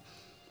राहिले.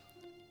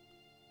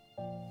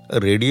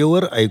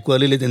 रेडिओवर ऐकू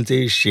आलेले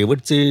त्यांचे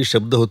शेवटचे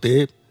शब्द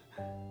होते,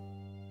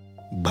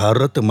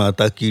 भारत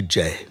माता की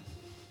जय.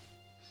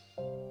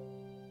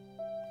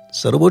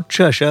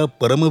 सर्वोच्च अशा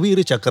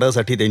परमवीर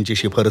चक्रासाठी त्यांची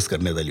शिफारस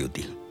करण्यात आली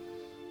होती.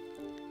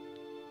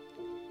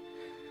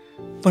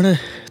 पण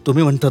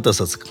तुम्ही म्हणता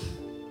तसंच,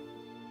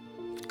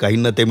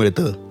 काहींना ते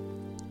मिळतं,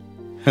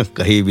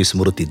 काही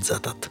विस्मृतीत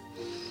जातात.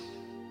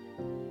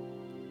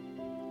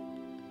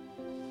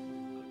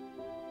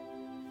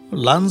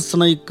 लान्स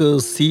नाईक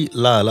सी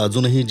लाल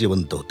अजूनही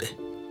जिवंत होते.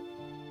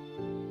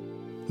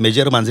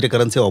 मेजर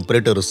मांजरेकरांचे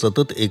ऑपरेटर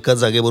सतत एका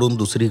जागेवरून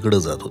दुसरीकडे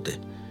जात होते.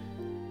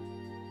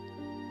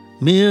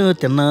 मी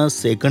त्यांना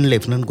सेकंड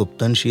लेफ्टनंट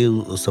गुप्तांशी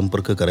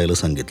संपर्क करायला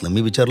सांगितलं.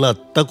 मी विचारलं,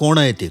 आत्ता कोण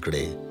आहे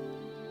तिकडे?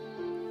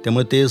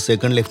 त्यामुळे ते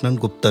सेकंड लेफ्टनंट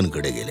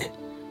गुप्तांकडे गेले.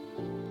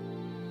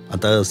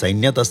 आता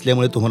सैन्यात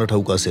असल्यामुळे तुम्हाला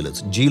ठाऊक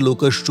असेलच, जी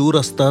लोक शूर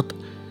असतात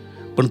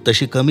पण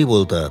तशी कमी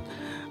बोलतात,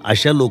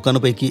 अशा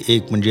लोकांपैकी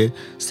एक म्हणजे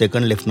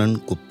सेकंड लेफ्टनंट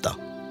गुप्ता.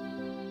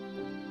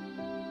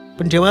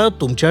 पण जेव्हा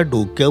तुमच्या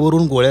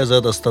डोक्यावरून गोळ्या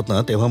जात असतात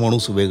ना, तेव्हा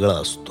माणूस वेगळा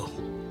असतो.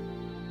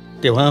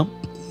 तेव्हा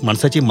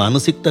माणसाची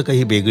मानसिकता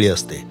काही वेगळी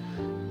असते.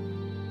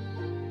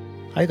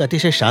 हा एक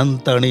अतिशय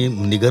शांत आणि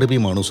निगर्भी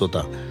माणूस होता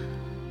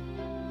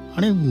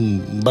आणि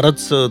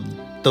बराच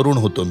तरुण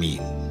होतो मी,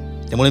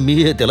 त्यामुळे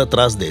मी त्याला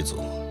त्रास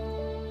द्यायचो.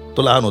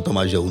 तो लहान होता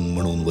माझ्याहून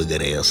म्हणून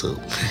वगैरे असं.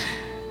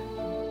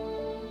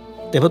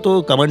 तेव्हा तो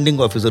कमांडिंग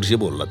ऑफिसरशी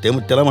बोलला. ते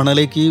त्याला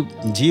म्हणाले की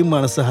जी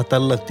माणसं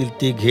हाताला लागतील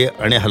ती घे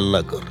आणि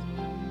हल्ला कर.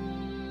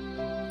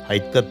 हा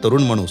इतका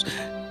तरुण माणूस,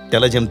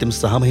 त्याला जेमतेम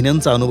 6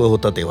 महिन्यांचा अनुभव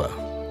होता तेव्हा,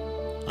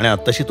 आणि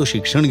आत्ताशी तो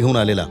शिक्षण घेऊन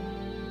आलेला.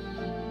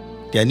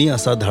 त्यांनी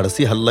असा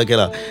धाडसी हल्ला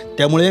केला,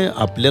 त्यामुळे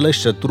आपल्याला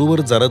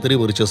शत्रूवर जरा तरी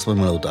वर्चस्व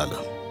मिळवता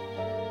आलं.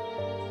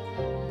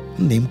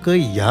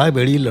 नेमकं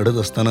यावेळी लढत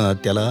असताना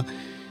त्याला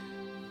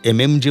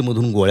MMG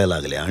मधून गोळ्या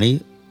लागल्या आणि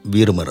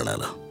वीरमरण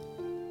आलं.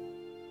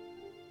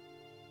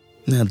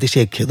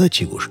 अतिशय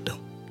खेदाची गोष्ट.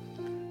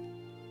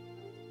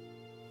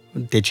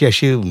 त्याची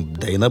अशी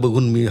दैना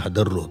बघून मी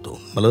हादरलो होतो.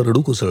 मला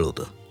रडू कोसळलं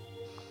होतं.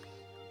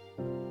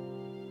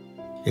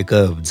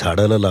 एका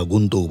झाडाला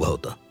लागून तो उभा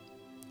होता.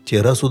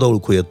 चेहरा सुद्धा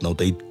ओळखू येत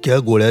नव्हता. इतक्या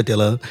गोळ्या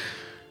त्याला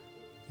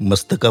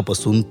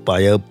मस्तकापासून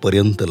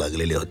पायापर्यंत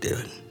लागलेल्या होत्या.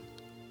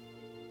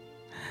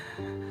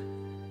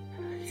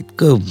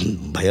 इतकं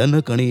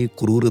भयानक आणि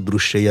क्रूर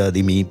दृश्य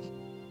याआधी मी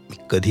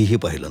कधीही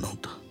पाहिलं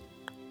नव्हतं.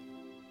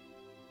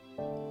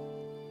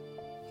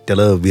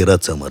 त्याला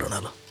वीराचं मरण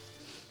आलं.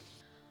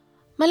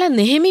 मला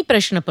नेहमी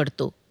प्रश्न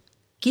पडतो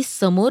की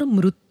समोर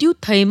मृत्यू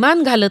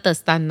थैमान घालत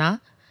असताना,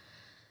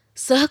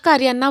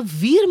 सहकार्यांना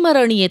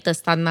वीरमरण येत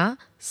असताना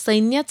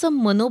सैन्याचं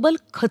मनोबल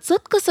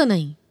खचत कसं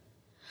नाही?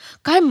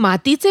 काय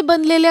मातीचे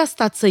बनलेले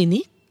असतात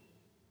सैनिक?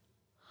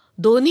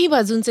 दोन्ही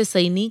बाजूंचे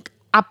सैनिक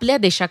आपल्या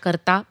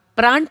देशाकरता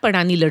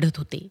प्राणपणाने लढत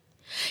होते.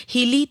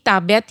 हिली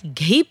ताब्यात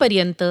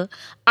घेईपर्यंत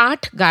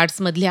 8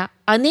 गार्ड्समधल्या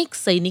अनेक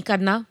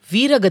सैनिकांना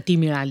वीरगती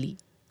मिळाली.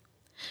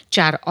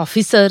 4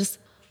 ऑफिसर्स,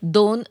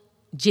 2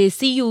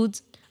 JCUs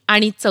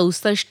आणि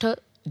 64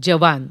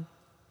 जवान,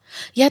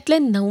 यातले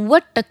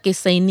 90%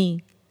 सैनिक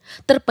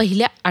तर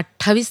पहिल्या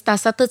 28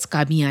 तासातच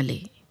कामी आले.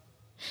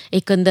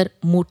 एकंदर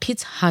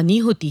मोठीच हानी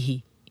होती ही.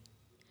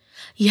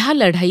 ह्या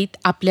लढाईत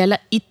आपल्याला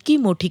इतकी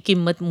मोठी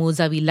किंमत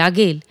मोजावी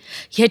लागेल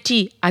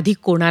ह्याची आधी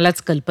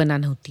कोणालाच कल्पना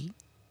नव्हती.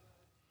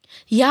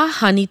 या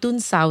हानीतून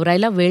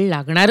सावरायला वेळ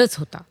लागणारच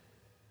होता.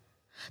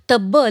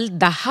 तब्बल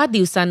 10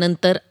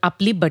 दिवसानंतर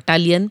आपली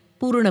बटालियन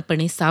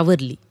पूर्णपणे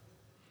सावरली.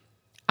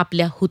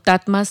 आपल्या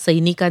हुतात्मा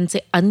सैनिकांचे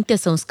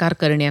अंत्यसंस्कार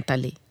करण्यात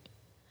आले.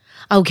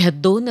 अवघ्या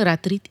 2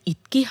 रात्रीत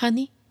इतकी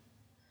हानी?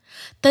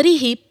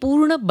 तरीही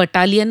पूर्ण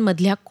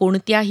बटालियनमधल्या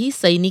कोणत्याही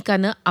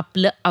सैनिकानं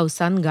आपलं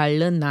अवसान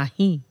गाळलं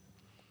नाही.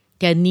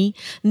 त्यांनी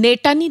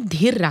नेटानी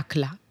धीर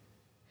राखला.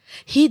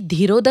 ही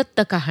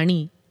धीरोदत्त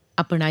कहाणी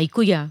आपण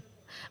ऐकूया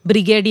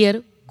ब्रिगेडियर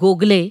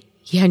गोगले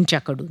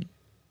ह्यांच्याकडून.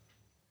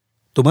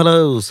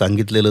 तुम्हाला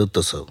सांगितलेलं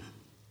तसं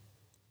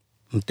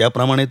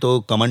त्याप्रमाणे तो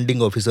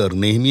कमांडिंग ऑफिसर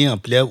नेहमी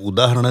आपल्या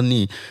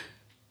उदाहरणांनी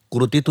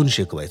कृतीतून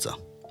शिकवायचा.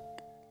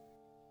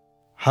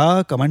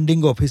 हा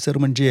कमांडिंग ऑफिसर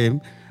म्हणजे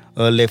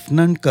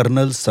लेफ्टनंट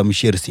कर्नल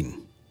शमशेर सिंग.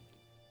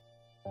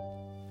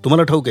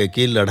 तुम्हाला ठाऊक आहे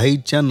की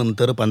लढाईच्या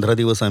नंतर 15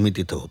 दिवस आम्ही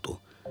तिथं होतो.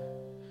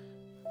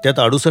 त्यात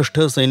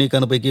 68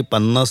 सैनिकांपैकी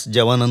 50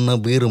 जवानांना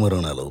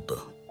वीरमरण आलं होतं.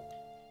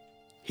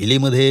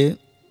 हिलीमध्ये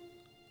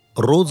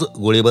रोज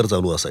गोळीबार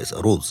चालू असायचा,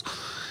 रोज.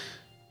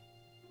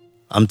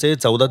 आमचे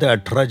 14 ते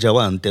 18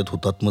 जवान त्यात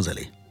हुतात्मा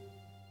झाले.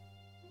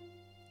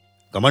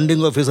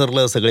 कमांडिंग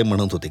ऑफिसरला सगळे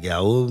म्हणत होते की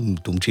अहो,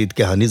 तुमची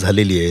इतकी हानी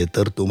झालेली आहे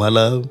तर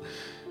तुम्हाला,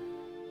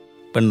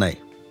 पण नाही,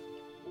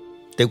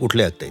 ते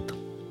कुठले ऐकतायत.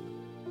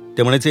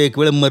 ते म्हणायचे एक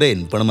वेळ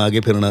मरेन पण मागे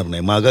फिरणार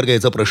नाही, माघार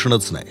घ्यायचा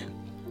प्रश्नच नाही.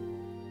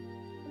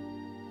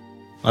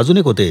 अजून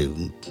एक होते,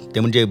 ते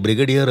म्हणजे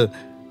ब्रिगेडियर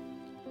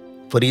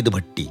फरीद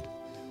भट्टी.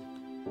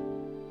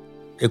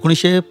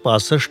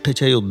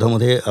 1965च्या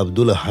युद्धामध्ये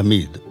अब्दुल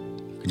हामिद,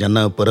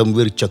 ज्यांना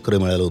परमवीर चक्र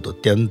मिळालं होतं,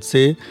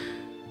 त्यांचे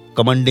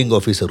कमांडिंग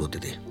ऑफिसर होते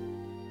ते.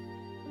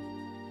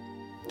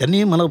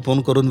 त्यांनी मला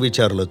फोन करून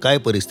विचारलं काय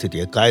परिस्थिती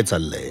आहे, काय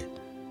चाललंय.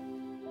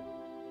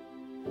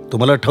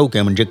 तुम्हाला ठाऊक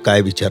आहे म्हणजे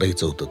काय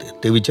विचारायचं होतं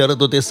ते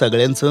विचारत होते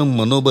सगळ्यांचं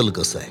मनोबल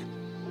कसं आहे.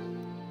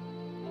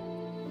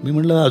 मी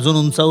म्हणलं अजून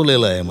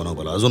उंचावलेलं आहे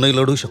मनोबल, अजूनही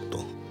लढू शकतो.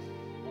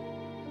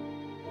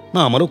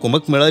 आम्हाला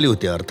कुमक मिळाली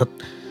होती.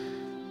 अर्थात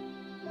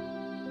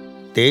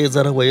ते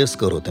जरा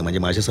वयस्कर होते, म्हणजे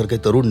माझ्यासारखे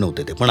तरुण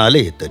नव्हते ते, पण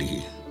आले. तरीही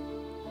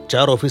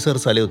 4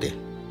 ऑफिसर्स आले होते.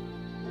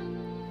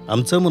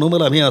 आमचं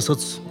मनोबल आम्ही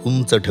असंच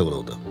उंच ठेवलं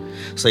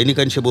होतं.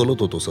 सैनिकांशी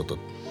बोलत होतो सतत.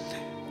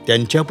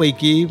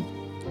 त्यांच्यापैकी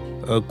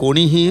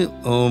कोणीही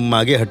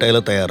मागे हटायला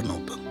तयार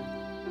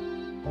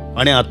नव्हतं.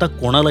 आणि आता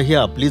कोणालाही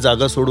आपली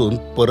जागा सोडून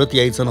परत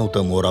यायचं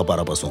नव्हतं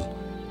मोरापारापासून.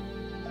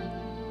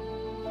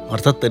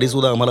 अर्थात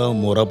तरीसुद्धा आम्हाला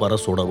मोरापारा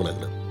सोडावं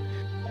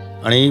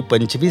लागलं. आणि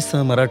 25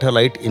 मराठा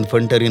लाईट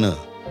इन्फंटरीनं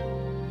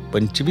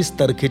 25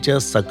 तारखेच्या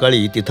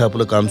सकाळी तिथं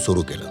आपलं काम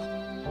सुरू केलं.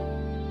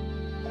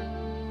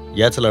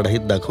 याच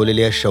लढाईत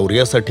दाखवलेल्या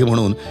शौर्यासाठी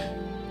म्हणून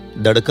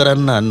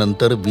दडकरांना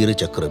नंतर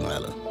वीरचक्र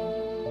मिळालं.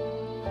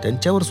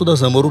 त्यांच्यावर सुद्धा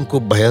समोरून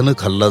खूप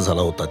भयानक हल्ला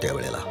झाला होता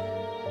त्यावेळेला.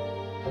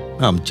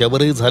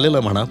 आमच्यावरही झालेला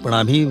म्हणा, पण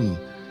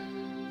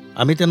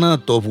आम्ही त्यांना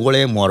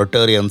तोफगोळे,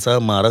 मॉर्टर यांचा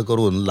मारा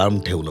करून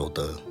लांब ठेवलं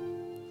होतं.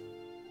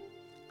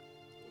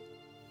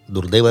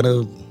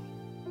 दुर्दैवानं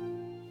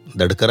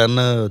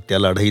दडकरांना त्या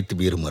लढाईत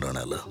वीरमरण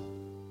आलं.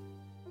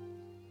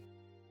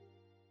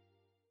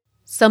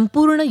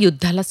 संपूर्ण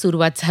युद्धाला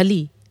सुरुवात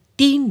झाली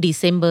 3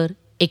 डिसेंबर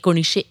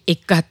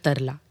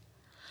 1971ला.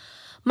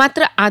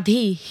 मात्र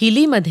आधी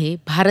हिलीमध्ये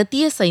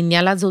भारतीय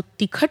सैन्याला जो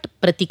तिखट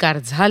प्रतिकार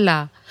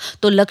झाला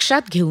तो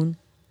लक्षात घेऊन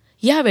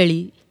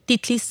यावेळी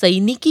तिथली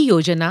सैनिकी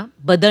योजना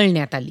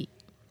बदलण्यात आली.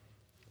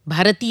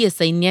 भारतीय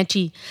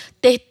सैन्याची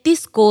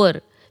 33 कोअर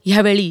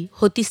ह्यावेळी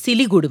होती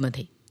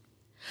सिलीगुडमध्ये.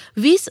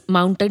 20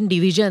 माउंटन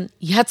डिव्हिजन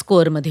ह्याच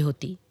कोअरमध्ये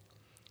होती.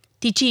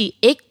 तिची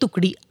एक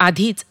तुकडी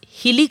आधीच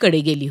हिलीकडे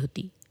गेली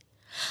होती.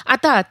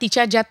 आता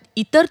तिच्या ज्या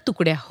इतर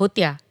तुकड्या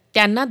होत्या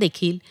त्यांना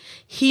देखील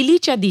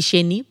हिलीच्या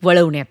दिशेने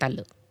वळवण्यात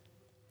आलं.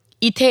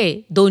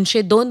 इथे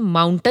 202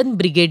 माउंटन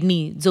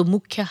ब्रिगेडनी जो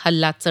मुख्य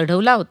हल्ला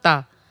चढवला होता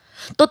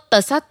तो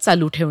तसाच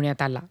चालू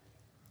ठेवण्यात आला.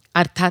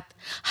 अर्थात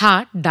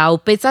हा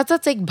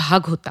डावपेचाचाच एक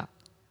भाग होता.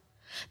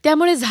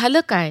 त्यामुळे झालं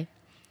काय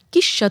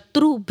की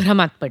शत्रू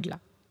भ्रमात पडला.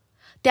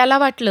 त्याला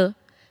वाटलं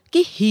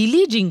की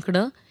हिली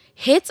जिंकणं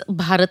हेच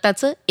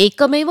भारताचं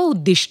एकमेव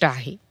उद्दिष्ट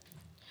आहे.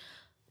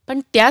 पण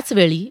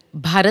त्याचवेळी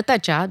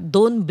भारताच्या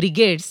 2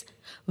 ब्रिगेड्स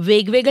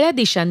वेगवेगळ्या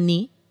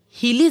दिशांनी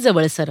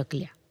हिलीजवळ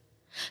सरकल्या.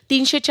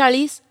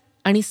 340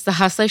 आणि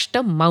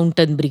 66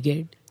 माउंटन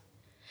ब्रिगेड.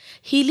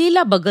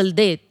 हिलीला बगल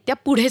देत त्या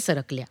पुढे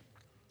सरकल्या.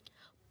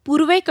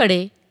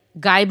 पूर्वेकडे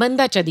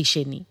गायबंदाच्या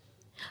दिशेने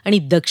आणि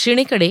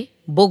दक्षिणेकडे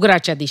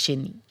बोगराच्या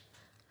दिशेने.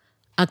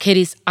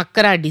 अखेरीस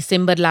 11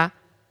 डिसेंबरला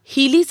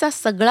हिलीचा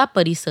सगळा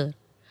परिसर,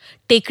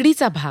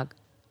 टेकडीचा भाग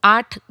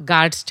 8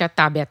 गार्ड्सच्या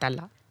ताब्यात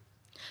आला.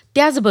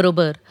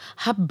 त्याचबरोबर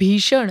हा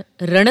भीषण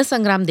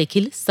रणसंग्राम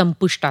देखील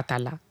संपुष्टात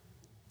आला,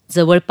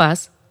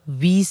 जवळपास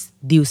 20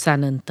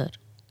 दिवसानंतर.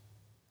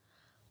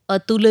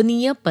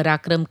 अतुलनीय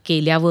पराक्रम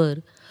केल्यावर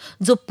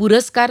जो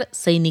पुरस्कार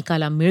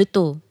सैनिकाला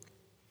मिळतो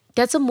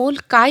त्याचं मोल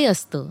काय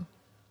असतं?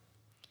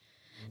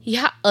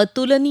 ह्या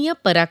अतुलनीय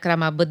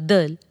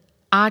पराक्रमाबद्दल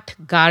 8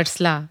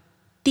 गार्ड्सला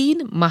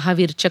 3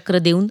 महावीर चक्र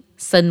देऊन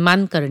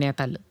सन्मान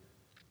करण्यात आलं.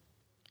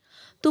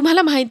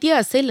 तुम्हाला माहिती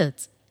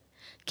असेलच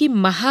की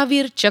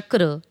महावीर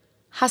चक्र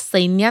हा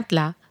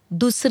सैन्यातला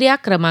 2ऱ्या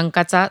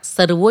क्रमांकाचा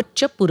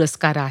सर्वोच्च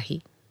पुरस्कार आहे.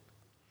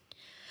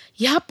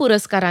 ह्या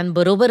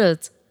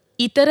पुरस्कारांबरोबरच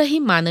इतरही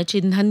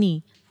मानचिन्हांनी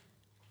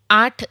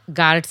 8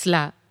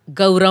 गार्ड्सला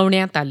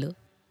गौरवण्यात आलं.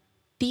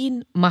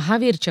 3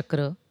 महावीर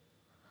चक्र,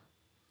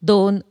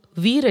 2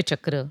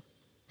 वीरचक्र,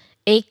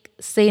 1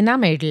 सेना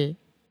मेडल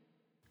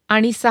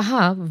आणि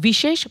 6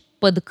 विशेष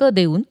पदकं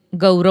देऊन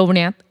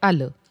गौरवण्यात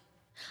आलं.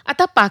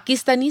 आता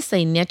पाकिस्तानी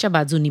सैन्याच्या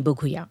बाजूनी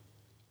बघूया.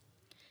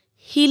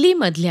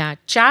 हिलीमधल्या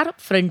 4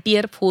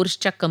 फ्रंटियर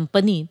फोर्सच्या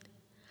कंपनीत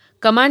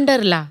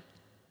कमांडरला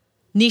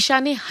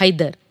निशाने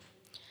हैदर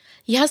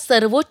ह्या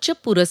सर्वोच्च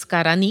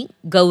पुरस्कारांनी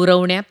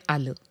गौरवण्यात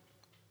आलं.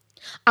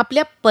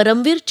 आपल्या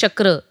परमवीर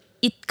चक्र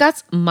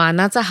इतकाच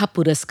मानाचा हा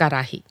पुरस्कार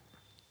आहे.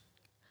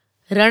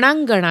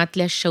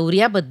 रणांगणातल्या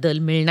शौर्याबद्दल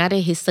मिळणारे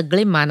हे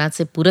सगळे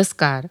मानाचे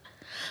पुरस्कार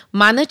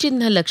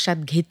मानचिन्ह लक्षात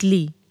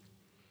घेतली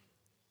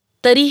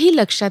तरीही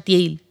लक्षात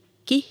येईल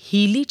की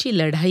हिलीची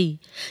लढाई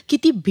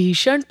किती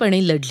भीषणपणे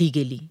लढली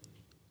गेली.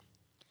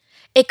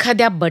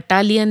 एखाद्या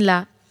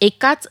बटालियनला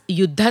एकाच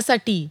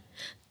युद्धासाठी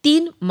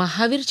 3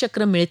 महावीर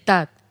चक्र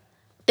मिळतात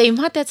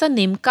तेव्हा त्याचा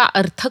नेमका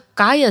अर्थ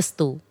काय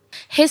असतो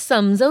हे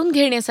समजावून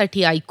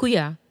घेण्यासाठी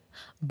ऐकूया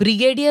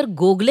ब्रिगेडियर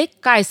गोगले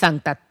काय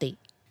सांगतात ते.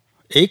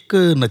 एक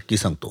नक्की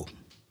सांगतो,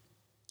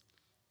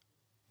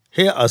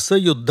 हे असं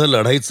युद्ध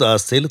लढायचं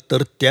असेल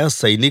तर त्या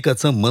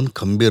सैनिकाचं मन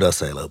खंबीर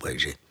असायला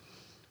पाहिजे.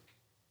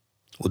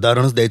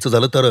 उदाहरणच द्यायचं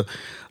झालं तर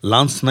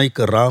लान्स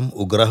नाईक राम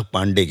उग्राह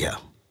पांडे घ्या,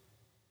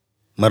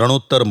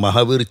 मरणोत्तर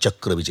महावीर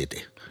चक्र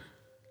विजेते.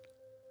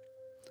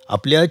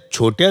 आपल्या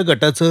छोट्या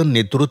गटाचं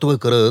नेतृत्व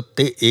करत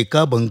ते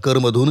एका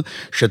बंकरमधून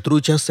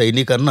शत्रूच्या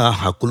सैनिकांना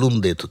हाकलून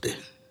देत होते.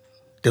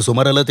 त्या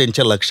सुमाराला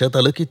त्यांच्या लक्षात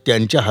आलं की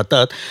त्यांच्या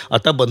हातात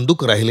आता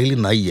बंदूक राहिलेली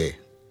नाही आहे.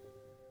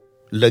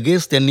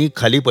 लगेच त्यांनी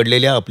खाली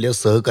पडलेल्या आपल्या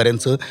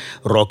सहकाऱ्यांचं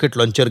रॉकेट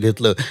लॉन्चर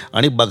घेतलं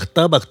आणि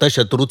बघता बघता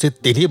शत्रूचे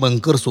 3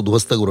 बंकर्स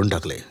उद्ध्वस्त करून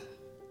टाकले.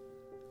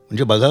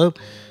 म्हणजे बघा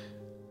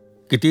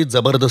किती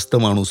जबरदस्त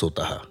माणूस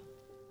होता हा.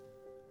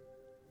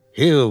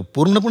 हे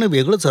पूर्णपणे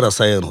वेगळंच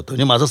रसायन होतं.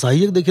 म्हणजे माझा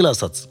सहाय्यक देखील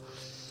असाच.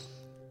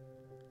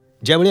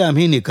 ज्यावेळी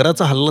आम्ही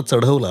निकराचा हल्ला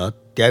चढवला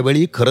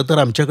त्यावेळी खरं तर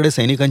आमच्याकडे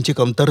सैनिकांची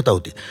कमतरता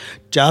होती.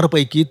 4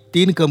 पैकी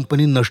 3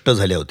 कंपनी नष्ट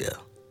झाल्या होत्या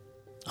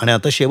आणि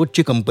आता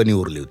शेवटची कंपनी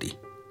उरली होती.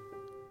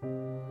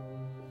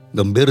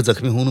 गंभीर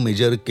जखमी होऊन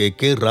मेजर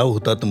के राव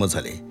हुतात्मा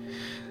झाले.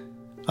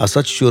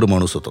 असाच शूर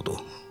माणूस होता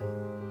तो.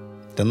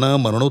 त्यांना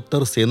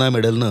मरणोत्तर सेना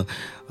मेडलनं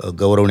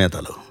गौरवण्यात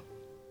आलं.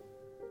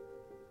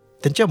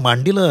 त्यांच्या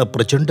मांडीला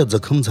प्रचंड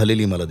जखम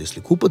झालेली मला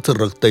दिसली. खूपच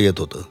रक्त येत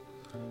होतं,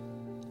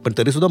 पण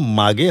तरीसुद्धा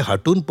मागे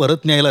हटून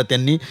परत न्यायला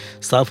त्यांनी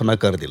साफ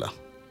नकार दिला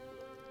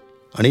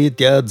आणि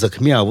त्या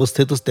जखमी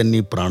अवस्थेतच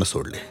त्यांनी प्राण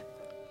सोडले.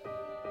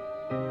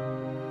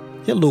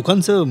 या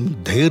लोकांचं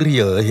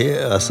धैर्य हे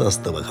असं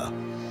असतं बघा.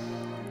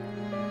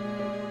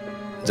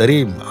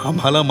 जरी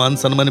आम्हाला मान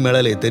सन्मान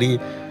मिळाले तरी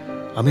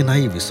आम्ही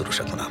नाही विसरू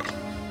शकणार.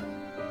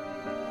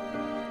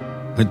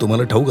 मी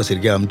तुम्हाला ठाऊक असेल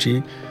की आमची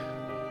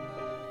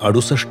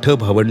 68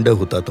 भावंड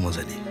हुतात्मा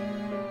झाली.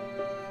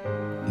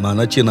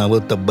 मानाची नावं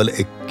तब्बल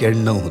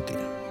 91 होती.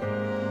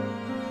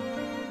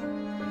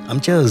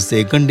 आमच्या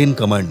सेकंड इन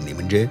कमांडनी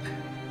म्हणजे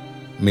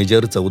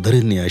मेजर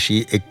चौधरींनी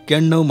अशी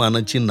 91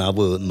 मानाची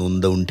नावं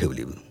नोंदवून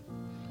ठेवली.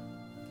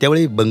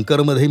 त्यावेळी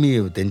बंकरमध्ये मी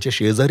त्यांच्या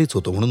शेजारीच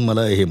होतो म्हणून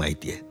मला हे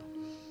माहिती आहे.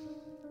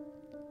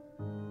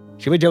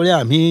 शिवाय ज्यावेळी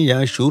आम्ही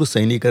या शूर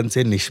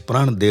सैनिकांचे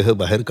निष्प्राण देह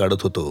बाहेर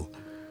काढत होतो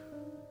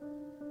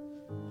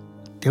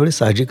त्यावेळी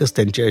साहजिकच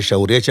त्यांच्या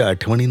शौर्याच्या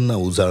आठवणींना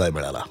उजाळा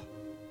मिळाला.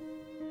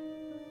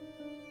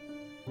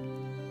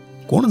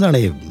 कोण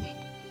जाणे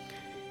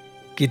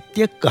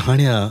कित्येक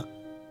कहाण्या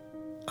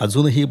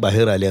अजूनही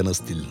बाहेर आल्या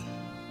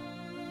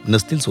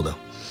नसतील सुद्धा.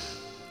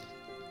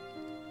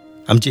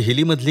 आमची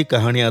हिलीमधली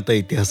कहाणी आता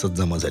इतिहासात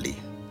जमा झाली,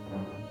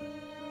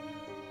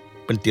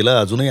 पण तिला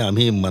अजूनही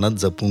आम्ही मनात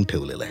जपून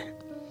ठेवलेलं आहे.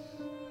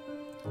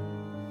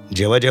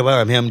 जेव्हा जेव्हा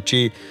आम्ही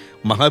आमची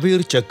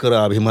महावीर चक्र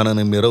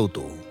अभिमानाने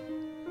मिरवतो,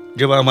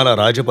 जेव्हा आम्हाला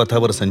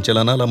राजपथावर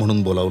संचलनाला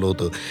म्हणून बोलावलं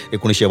होतं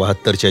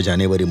 1972च्या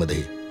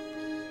जानेवारीमध्ये,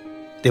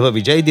 तेव्हा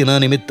विजय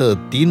दिनानिमित्त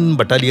 3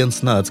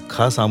 बटालियन्सनाच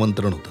खास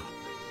आमंत्रण होतं.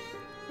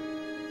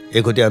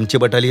 एक होती आमची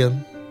बटालियन,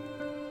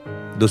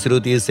 दुसरी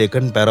होती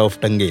सेकंड पॅरा ऑफ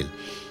टंगेल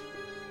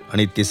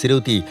आणि तिसरी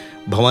होती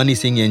भवानी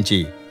सिंग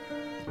यांची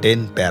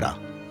 10 पॅरा.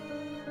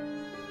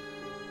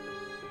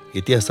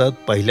 इतिहासात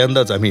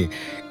पहिल्यांदाच आम्ही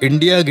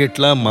इंडिया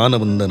गेटला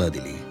मानवंदना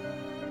दिली.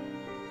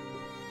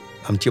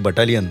 आमची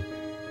बटालियन,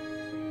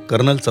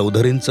 कर्नल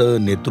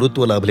चौधरींचं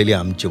नेतृत्व लाभलेली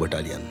आमची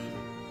बटालियन.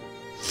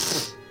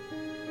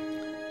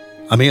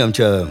 आम्ही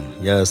आमच्या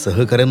या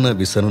सहकाऱ्यांना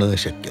विसरणं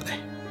शक्य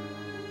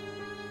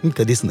नाही,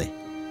 कधीच नाही.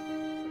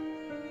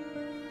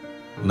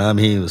 ना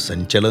आम्ही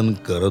संचलन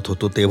करत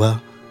होतो तेव्हा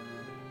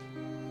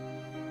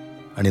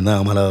आणि ना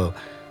आम्हाला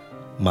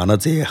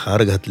मानाचे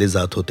हार घातले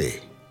जात होते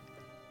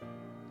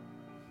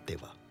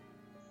तेव्हा.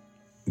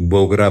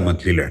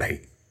 बोगरामधली लढाई.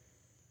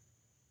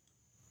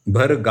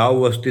 भर गाव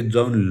वस्तीत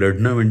जाऊन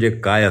लढणं म्हणजे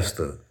काय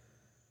असतं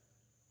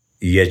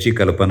याची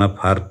कल्पना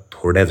फार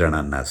थोड्या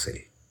जणांना असेल.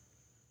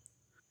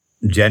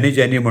 ज्याने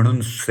ज्याने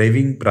म्हणून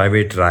सेव्हिंग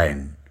प्रायव्हेट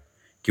रायन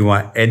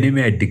किंवा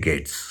एनिमी ॲट दी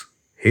गेट्स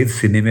हे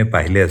सिनेमे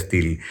पाहिले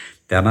असतील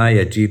त्यांना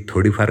याची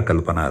थोडीफार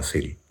कल्पना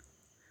असेल.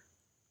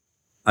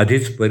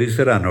 आधीच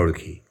परिसर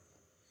अनोळखी,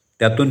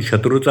 त्यातून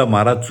शत्रूचा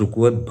मारा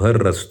चुकवत भर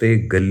रस्ते,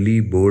 गल्ली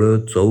बोळं,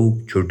 चौक,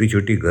 छोटी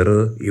छोटी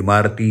घरं,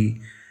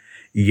 इमारती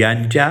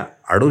यांच्या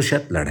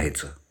आडोशात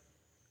लढायचं.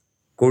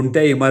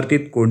 कोणत्या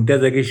इमारतीत कोणत्या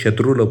जागी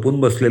शत्रू लपून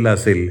बसलेला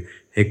असेल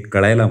हे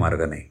कळायला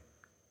मार्ग नाही.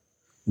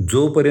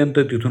 जोपर्यंत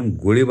तिथून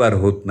गोळीबार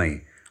होत नाही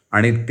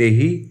आणि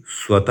तेही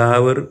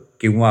स्वतःवर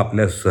किंवा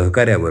आपल्या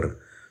सहकार्यावर,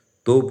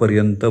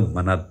 तोपर्यंत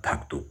मनात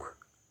धाकधूक.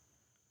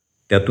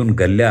 त्यातून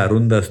गल्ल्या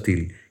अरुंद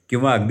असतील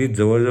किंवा अगदी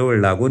जवळजवळ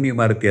लागून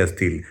इमारती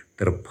असतील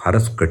तर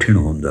फारच कठीण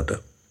होऊन जातं.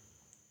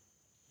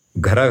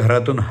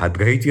 घराघरातून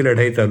हातघाईची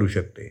लढाई चालू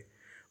शकते.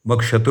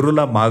 मग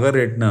शत्रूला मागं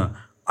रेटणं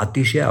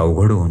अतिशय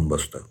अवघड होऊन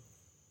बसतं.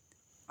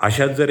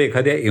 अशात जर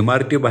एखाद्या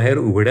इमारतीबाहेर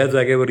उघड्या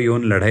जागेवर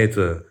येऊन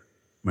लढायचं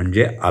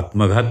म्हणजे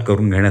आत्मघात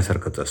करून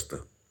घेण्यासारखंच असतं.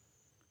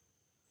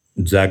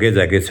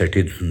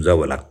 जागेसाठी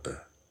झुंजावं लागतं.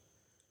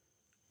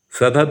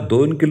 साधा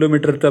 2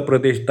 किलोमीटरचा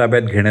प्रदेश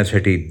ताब्यात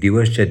घेण्यासाठी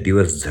दिवसच्या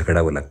दिवस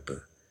झगडावं लागतं.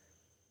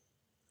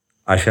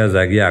 अशा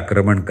जागी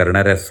आक्रमण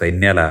करणाऱ्या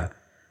सैन्याला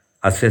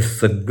असे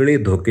सगळे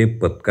धोके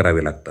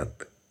पत्करावे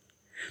लागतात.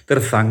 तर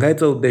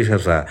सांगायचा उद्देश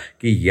असा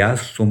की या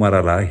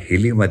सुमाराला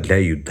हिलीमधल्या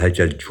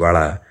युद्धाच्या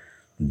ज्वाळा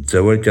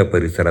जवळच्या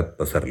परिसरात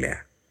पसरल्या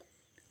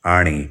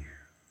आणि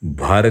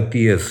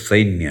भारतीय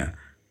सैन्य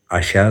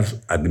अशाच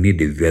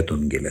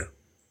अग्निदिव्यातून गेलं.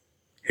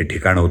 हे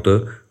ठिकाण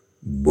होतं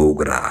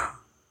बोगरा.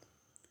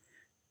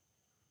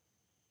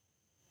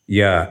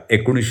 या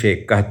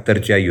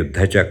 1971च्या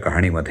युद्धाच्या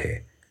कहाणीमध्ये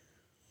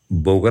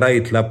बोगरा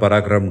इथला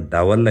पराक्रम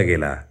डावलला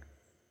गेला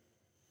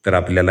तर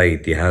आपल्याला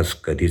इतिहास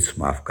कधीच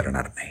माफ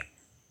करणार नाही.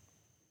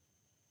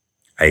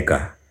 ऐका,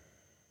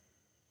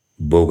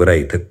 बोगरा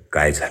इथं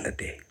काय झालं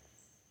ते.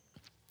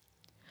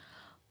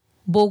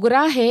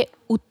 बोगरा हे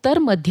उत्तर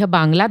मध्य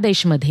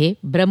बांगलादेशमध्ये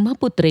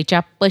ब्रह्मपुत्रेच्या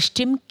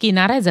पश्चिम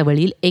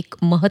किनाऱ्याजवळील एक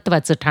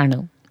महत्त्वाचं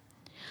ठाणं.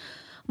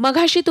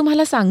 मघाशी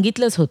तुम्हाला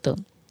सांगितलंच होतं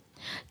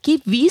की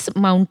 20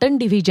 माउंटन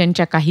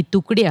डिव्हिजनच्या काही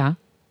तुकड्या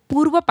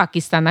पूर्व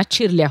पाकिस्तानात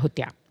शिरल्या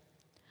होत्या.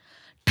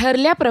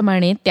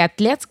 ठरल्याप्रमाणे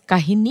त्यातल्याच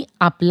काहींनी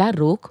आपला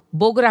रोख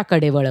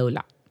बोगराकडे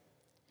वळवला.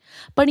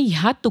 पण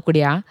ह्या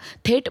तुकड्या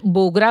थेट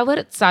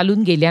बोगरावर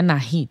चालून गेल्या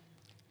नाहीत.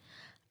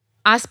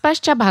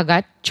 आसपासच्या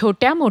भागात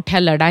छोट्या मोठ्या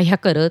लढाया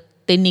करत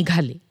ते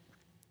निघाले.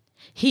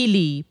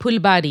 हिली,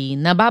 फुलबारी,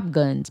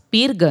 नवाबगंज,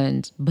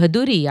 पीरगंज,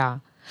 भदुरिया,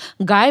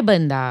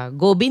 गायबंदा,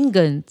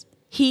 गोबिंदगंज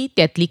ही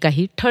त्यातली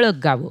काही ठळक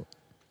गावं.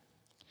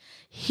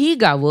 ही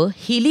गावं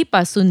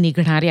हिलीपासून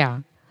निघणाऱ्या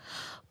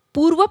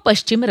पूर्व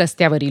पश्चिम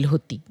रस्त्यावरील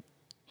होती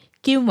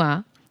किंवा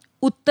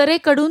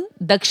उत्तरेकडून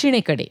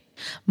दक्षिणेकडे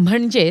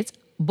म्हणजेच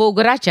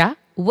बोगराच्या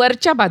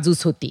वरच्या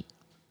बाजूस होती.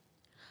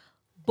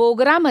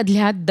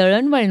 बोगरामधल्या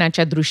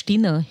दळणवळणाच्या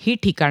दृष्टीनं ही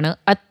ठिकाणं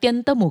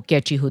अत्यंत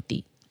मोक्याची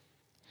होती.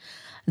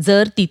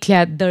 जर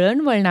तिथल्या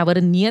दळणवळणावर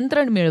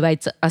नियंत्रण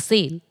मिळवायचं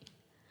असेल,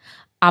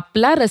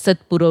 आपला रसद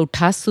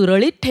पुरवठा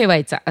सुरळीत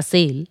ठेवायचा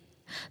असेल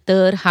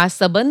तर हा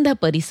सबंध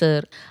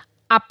परिसर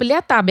आपल्या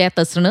ताब्यात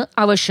असणं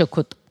आवश्यक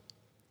होतं.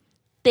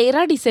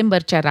 13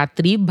 डिसेंबरच्या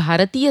रात्री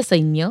भारतीय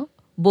सैन्य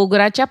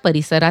बोगराच्या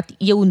परिसरात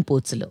येऊन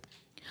पोचलं.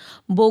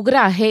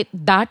 बोगरा हे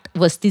दाट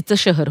वस्तीचं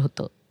शहर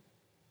होतं.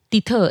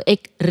 तिथं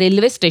एक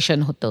रेल्वे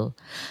स्टेशन होतं,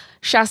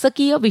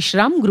 शासकीय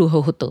विश्रामगृह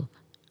होतं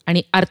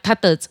आणि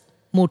अर्थातच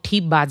मोठी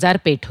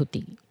बाजारपेठ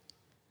होती.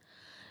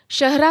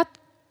 शहरात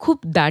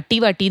खूप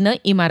दाटीवाटीनं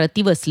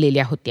इमारती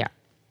वसलेल्या होत्या.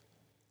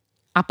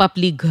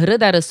 आपापली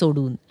घरदारं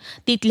सोडून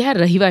तिथल्या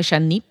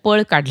रहिवाशांनी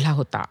पळ काढला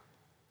होता.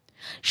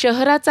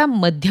 शहराचा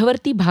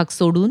मध्यवर्ती भाग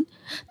सोडून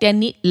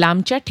त्यांनी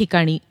लांबच्या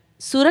ठिकाणी,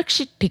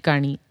 सुरक्षित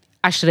ठिकाणी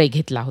आश्रय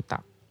घेतला होता.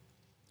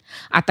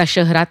 आता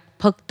शहरात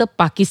फक्त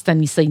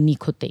पाकिस्तानी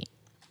सैनिक होते.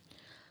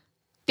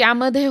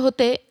 त्यामध्ये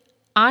होते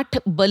 8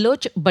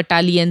 बलोच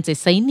बटालियनचे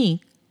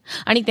सैनिक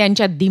आणि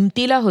त्यांच्या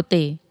दिमतीला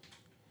होते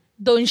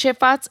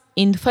 205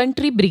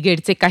 इन्फंट्री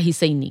ब्रिगेडचे काही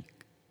सैनिक.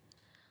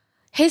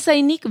 हे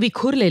सैनिक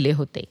विखुरलेले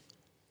होते.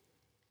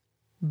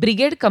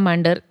 ब्रिगेड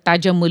कमांडर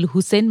ताजमुल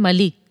हुसेन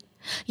मलिक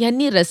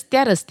यांनी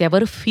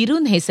रस्त्यावर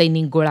फिरून हे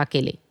सैनिक गोळा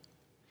केले.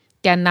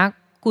 त्यांना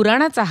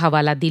कुराणाचा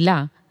हवाला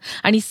दिला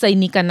आणि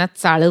सैनिकांना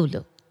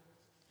चाळवलं.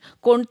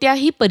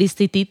 कोणत्याही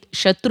परिस्थितीत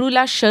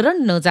शत्रूला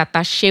शरण न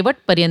जाता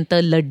शेवटपर्यंत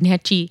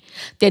लढण्याची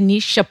त्यांनी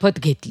शपथ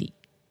घेतली.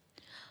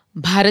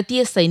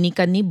 भारतीय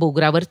सैनिकांनी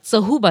बोगरावर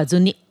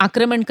चहूबाजूंनी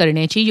आक्रमण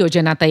करण्याची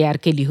योजना तयार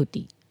केली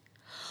होती.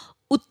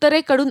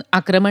 उत्तरेकडून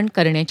आक्रमण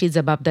करण्याची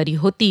जबाबदारी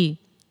होती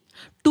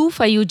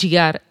 25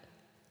 GR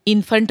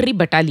इन्फंट्री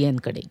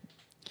बटालियनकडे.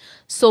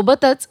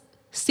 सोबतच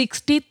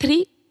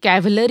 63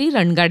 कॅव्हलरी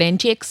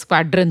रणगाड्यांची एक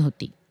स्क्वॅड्रन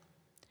होती.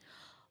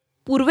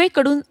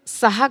 पूर्वेकडून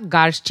 6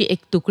 गार्ड्सची एक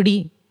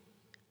तुकडी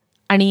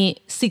आणि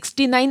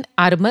 69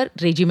 आर्मर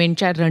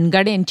रेजिमेंटच्या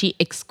रणगाड्यांची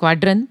एक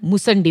स्क्वॅड्रन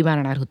मुसंडी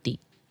मारणार होती.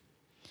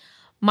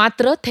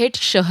 मात्र थेट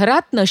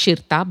शहरात न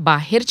शिरता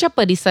बाहेरच्या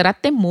परिसरात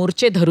ते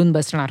मोर्चे धरून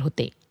बसणार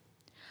होते,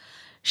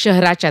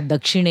 शहराच्या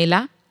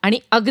दक्षिणेला आणि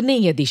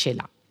आग्नेय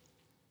दिशेला.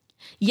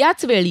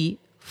 याच वेळी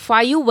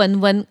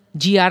 511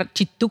 GR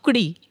ची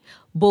तुकडी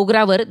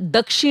बोगरावर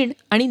दक्षिण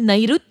आणि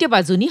नैऋत्य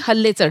बाजूनी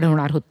हल्ले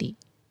चढवणार होती.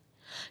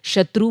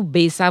 शत्रू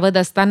बेसावध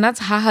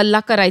असतानाच हा हल्ला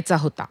करायचा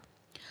होता.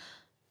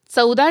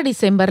 14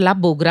 डिसेंबरला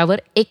बोगरावर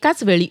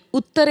एकाच वेळी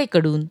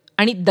उत्तरेकडून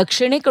आणि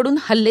दक्षिणेकडून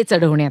हल्ले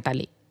चढवण्यात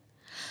आले.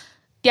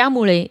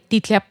 त्यामुळे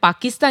तिथल्या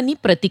पाकिस्तानी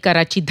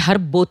प्रतिकाराची धार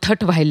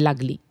बोथट व्हायला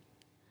लागली.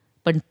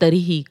 पण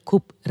तरीही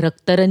खूप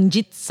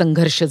रक्तरंजित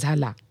संघर्ष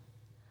झाला.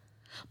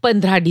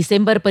 15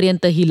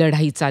 डिसेंबरपर्यंत ही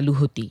लढाई चालू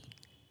होती.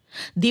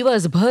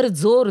 दिवसभर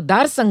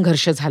जोरदार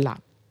संघर्ष झाला.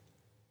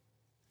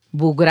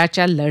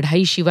 बोगराच्या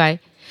लढाईशिवाय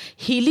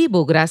हिली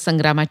बोगरा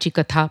संग्रामाची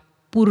कथा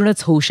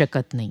पूर्णच होऊ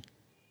शकत नाही.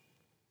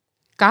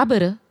 का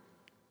बरं?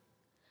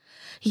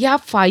 या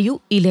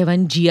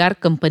 511 GR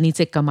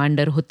कंपनीचे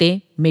कमांडर होते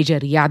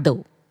मेजर यादव.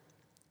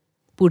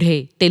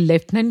 पुढे ते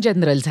लेफ्टनंट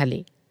जनरल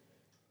झाले.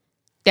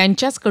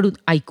 त्यांच्याचकडून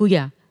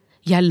ऐकूया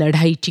या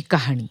लढाईची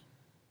कहाणी.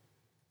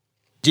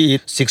 जी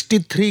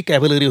 63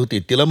 कॅव्हलरी होती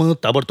तिला मग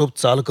ताबडतोब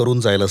चाल करून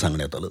जायला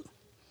सांगण्यात आलं.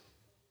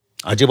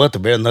 अजिबात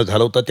वेळ न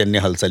घालवता त्यांनी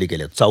हालचाली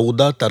केल्या.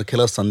 14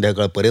 तारखेला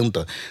संध्याकाळपर्यंत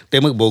ते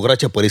मग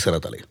बोगराच्या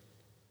परिसरात आले,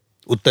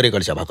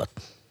 उत्तरेकडच्या भागात.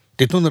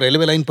 तिथून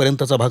रेल्वे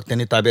लाईनपर्यंतचा भाग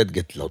त्यांनी ताब्यात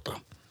घेतला होता.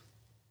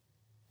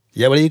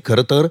 यावेळी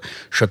खरं तर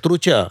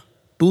शत्रूच्या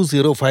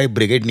 205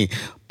 ब्रिगेडनी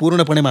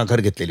पूर्णपणे माघार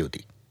घेतलेली होती.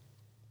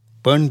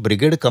 पण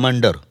ब्रिगेड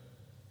कमांडर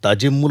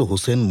ताजिमुल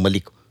हुसेन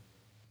मलिक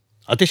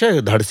अतिशय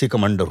धाडसी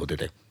कमांडर होते.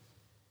 ते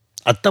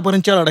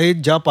आत्तापर्यंतच्या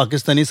लढाईत ज्या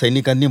पाकिस्तानी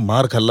सैनिकांनी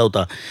मार खाल्ला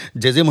होता,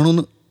 जे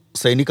म्हणून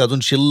सैनिक अजून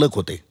शिल्लक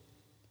होते,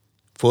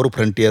 4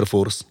 frontier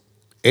force,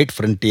 8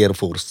 frontier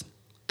force,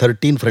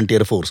 13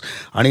 frontier force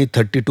आणि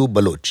 32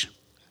 बलोच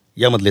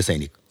यामधले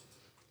सैनिक,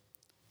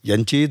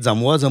 यांची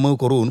जमवाजमव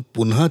करून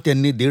पुन्हा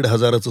त्यांनी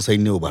 1,500चं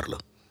सैन्य उभारलं.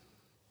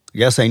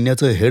 या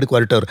सैन्याचं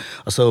हेडक्वार्टर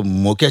असं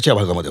मोक्याच्या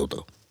भागामध्ये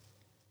होतं.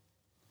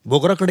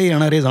 बोगराकडे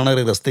येणारे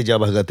जाणारे रस्ते ज्या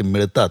भागात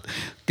मिळतात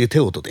तिथे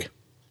होतं ते.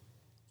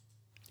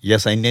 या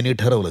सैन्याने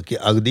ठरवलं की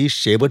अगदी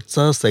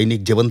शेवटचा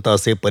सैनिक जिवंत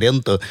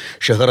असेपर्यंत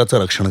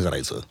शहराचं रक्षण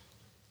करायचं.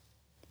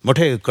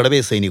 मोठे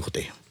कडवे सैनिक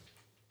होते.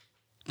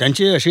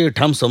 त्यांची अशी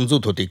ठाम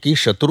समजूत होती की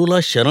शत्रूला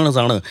शरण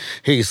जाणं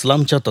हे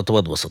इस्लामच्या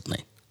तत्वात बसत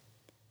नाही.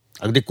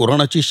 अगदी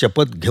कुराणाची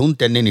शपथ घेऊन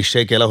त्यांनी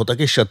निश्चय केला होता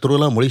की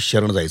शत्रूला मुळीच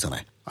शरण जायचं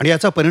नाही. आणि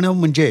याचा परिणाम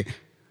म्हणजे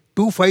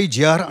 25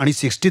 GR आणि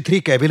 63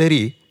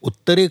 कॅव्हलरी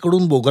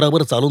उत्तरेकडून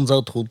बोगरावर चालून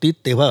जात होती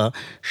तेव्हा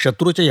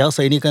शत्रूच्या या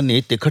सैनिकांनी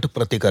तिखट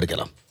प्रतिकार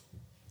केला.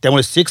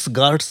 त्यामुळे 6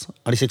 गार्ड्स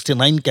आणि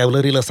 69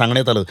 कॅव्हलरीला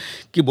सांगण्यात आलं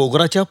की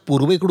बोगराच्या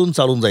पूर्वेकडून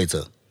चालून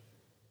जायचं,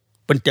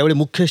 पण त्यावेळी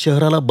मुख्य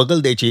शहराला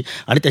बगल द्यायची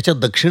आणि त्याच्या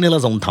दक्षिणेला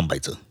जाऊन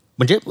थांबायचं,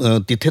 म्हणजे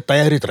तिथे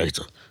तयारीत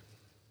राहायचं.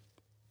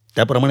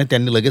 त्याप्रमाणे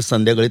त्यांनी लगेच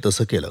संध्याकाळी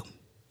तसं केलं.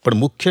 पण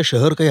मुख्य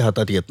शहर काही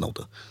हातात येत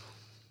नव्हतं.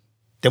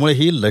 त्यामुळे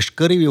ही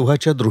लष्करी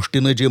व्यूहाच्या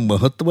दृष्टीनं जी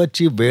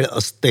महत्त्वाची वेळ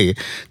असते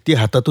ती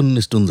हातातून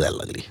निसटून जायला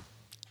लागली.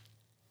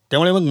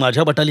 त्यामुळे मग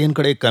माझ्या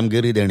बटालियनकडे एक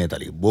कामगिरी देण्यात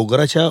आली.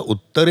 बोगराच्या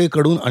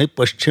उत्तरेकडून आणि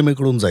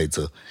पश्चिमेकडून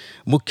जायचं,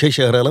 मुख्य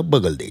शहराला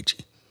बगल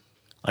द्यायची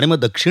आणि मग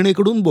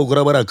दक्षिणेकडून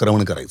बोगरावर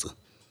आक्रमण करायचं.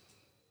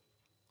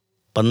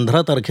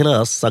 15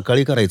 तारखेला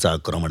सकाळी करायचं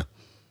आक्रमण.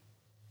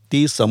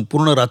 ती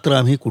संपूर्ण रात्र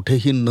आम्ही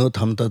कुठेही न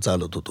थांबता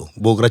चालत होतो.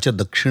 बोगराच्या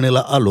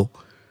दक्षिणेला आलो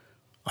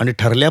आणि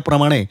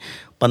ठरल्याप्रमाणे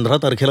 15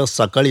 तारखेला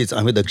सकाळीच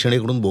आम्ही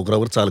दक्षिणेकडून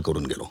बोगरावर चाल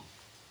करून गेलो.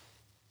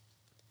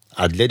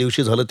 आदल्या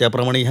दिवशी झालं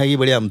त्याप्रमाणे ह्याही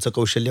वेळी आमचं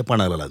कौशल्य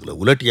पणाला लागलं.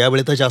 उलट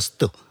यावेळी तर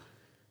जास्त,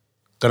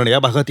 कारण या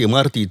भागात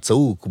इमारती,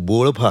 चौक,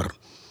 बोळफार,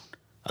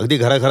 अगदी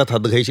घराघरात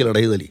हातघाईची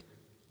लढाई झाली.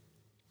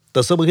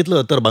 तसं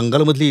बघितलं तर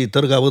बंगालमधली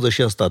इतर गावं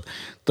जशी असतात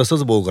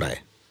तसंच बोगरा आहे.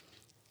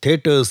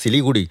 थेट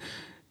सिलिगुडी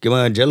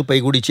किंवा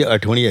जलपैगुडीची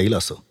आठवणी येईल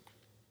असं.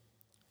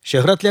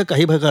 शहरातल्या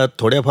काही भागात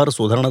थोड्याफार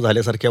सुधारणा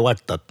झाल्यासारख्या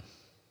वाटतात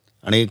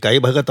आणि काही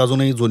भागात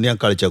अजूनही जुन्या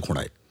काळच्या खुणा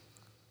आहेत.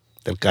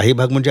 तर काही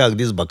भाग म्हणजे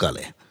अगदीच बकाल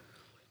आहे.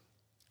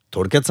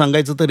 थोडक्यात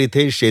सांगायचं तर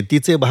इथे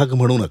शेतीचे भाग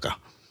म्हणू नका,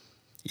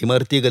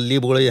 इमारती, गल्ली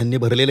बोळे यांनी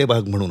भरलेले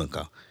भाग म्हणू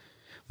नका,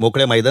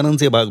 मोकळ्या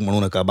मैदानांचे भाग म्हणू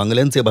नका,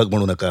 बंगल्यांचे भाग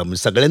म्हणू नका,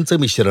 सगळ्यांचं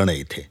मिश्रण आहे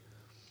इथे.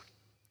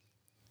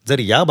 जर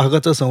या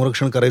भागाचं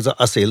संरक्षण करायचं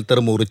असेल तर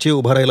मोर्चे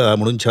उभारायला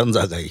म्हणून छान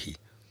जागा आहे ही.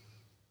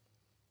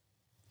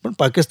 पण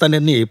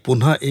पाकिस्तान्यांनी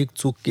पुन्हा एक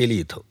चूक केली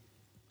इथं.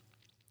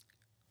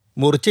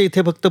 मोर्चे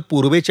इथे फक्त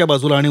पूर्वेच्या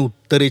बाजूला आणि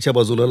उत्तरेच्या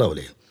बाजूला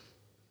लावले.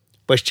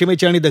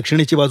 पश्चिमेची आणि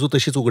दक्षिणेची बाजू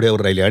तशीच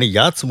उघड्यावर राहिली आणि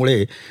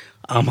याचमुळे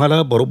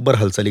आम्हाला बरोबर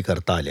हालचाली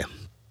करता आल्या.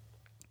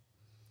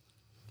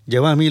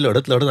 जेव्हा आम्ही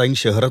लढत लढत ऐन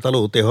शहरात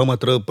आलो तेव्हा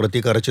मात्र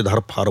प्रतिकाराची धार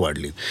फार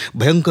वाढली.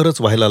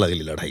 भयंकरच व्हायला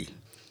लागली लढाई.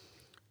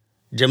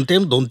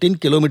 जेमतेम 2-3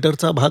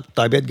 किलोमीटरचा भाग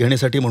ताब्यात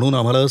घेण्यासाठी म्हणून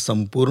आम्हाला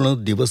संपूर्ण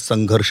दिवस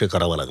संघर्ष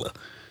करावा लागला.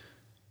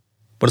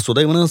 पण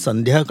सुदैवानं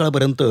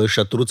संध्याकाळपर्यंत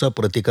शत्रूचा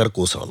प्रतिकार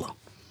कोसळला.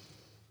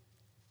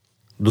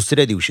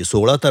 दुसऱ्या दिवशी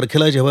 16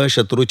 तारखेला जेव्हा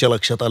शत्रूच्या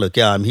लक्षात आलं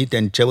की आम्ही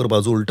त्यांच्यावर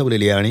बाजू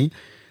उलटवलेली आहे आणि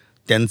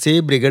त्यांचे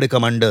ब्रिगेड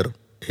कमांडर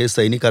हे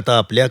सैनिक आता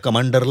आपल्या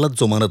कमांडरलाच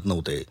जुमानत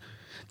नव्हते,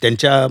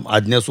 त्यांच्या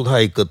आज्ञासुद्धा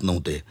ऐकत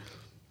नव्हते,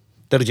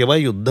 तर जेव्हा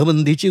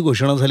युद्धबंदीची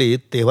घोषणा झाली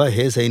तेव्हा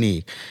हे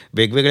सैनिक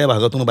वेगवेगळ्या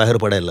भागातून बाहेर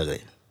पडायला लागले.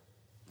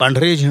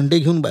 पांढरे झेंडे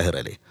घेऊन बाहेर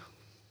आले.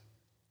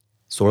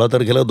 16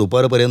 तारखेला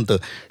दुपारपर्यंत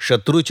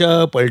शत्रूच्या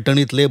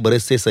पलटणीतले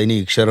बरेचसे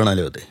सैनिक शरण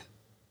आले होते.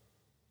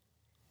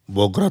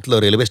 बोगरातलं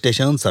रेल्वे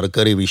स्टेशन,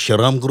 सरकारी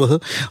विश्रामगृह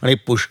आणि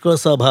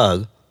पुष्कळसा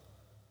भाग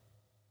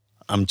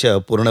आमच्या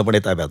पूर्णपणे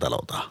ताब्यात आला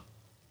होता.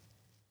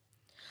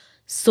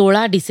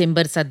 16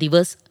 डिसेंबरचा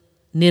दिवस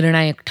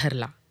निर्णायक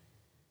ठरला.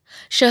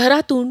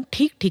 शहरातून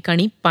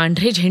ठिकठिकाणी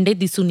पांढरे झेंडे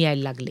दिसून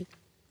यायला लागले.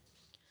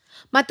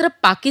 मात्र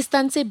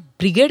पाकिस्तानचे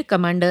ब्रिगेड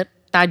कमांडर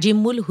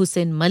ताजिमुल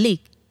हुसेन मलिक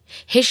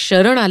हे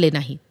शरण आले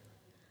नाहीत.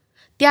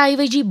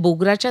 त्याऐवजी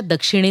बोगराच्या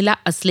दक्षिणेला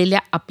असलेल्या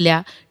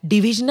आपल्या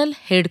डिव्हिजनल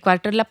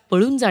हेडक्वार्टरला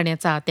पळून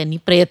जाण्याचा त्यांनी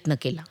प्रयत्न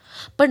केला.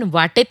 पण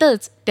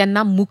वाटेतच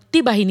त्यांना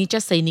मुक्तीबाहिनीच्या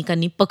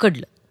सैनिकांनी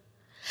पकडलं.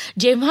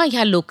 जेव्हा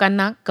ह्या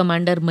लोकांना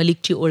कमांडर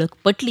मलिकची ओळख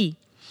पटली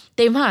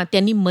तेव्हा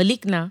त्यांनी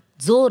मलिकना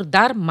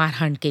जोरदार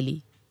मारहाण केली.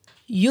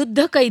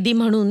 युद्धकैदी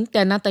म्हणून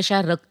त्यांना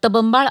तशा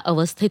रक्तबंबाळ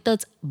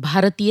अवस्थेतच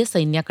भारतीय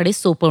सैन्याकडे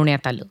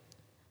सोपवण्यात आलं.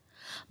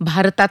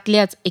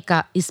 भारतातल्याच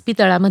एका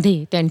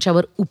इस्पितळामध्ये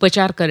त्यांच्यावर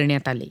उपचार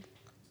करण्यात आले.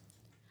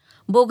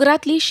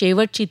 बोगरातली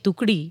शेवटची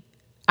तुकडी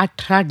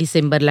 18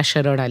 डिसेंबरला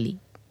शरण आली.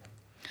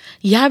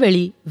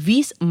 ह्यावेळी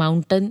 20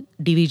 माउंटन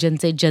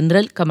डिव्हिजनचे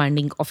जनरल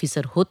कमांडिंग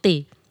ऑफिसर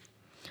होते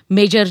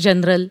मेजर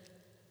जनरल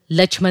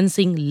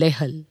लक्ष्मणसिंग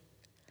लेहल.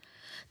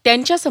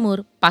 त्यांच्यासमोर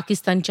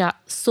पाकिस्तानच्या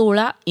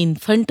 16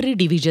 infantry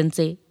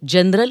डिव्हिजनचे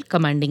general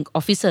commanding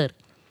officer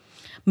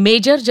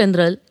major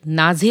general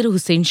Nazir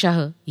Hussain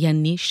Shah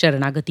यांनी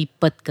शरणागती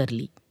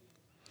पत्करली.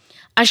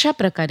 अशा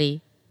प्रकारे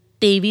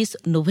 23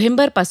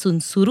 नोव्हेंबरपासून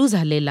सुरू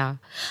झालेला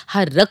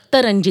हा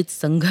रक्तरंजित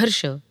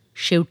संघर्ष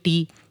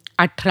शेवटी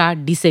 18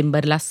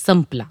 डिसेंबरला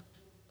संपला.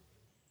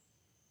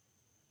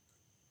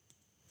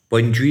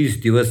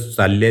 25 दिवस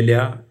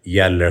चाललेल्या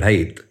या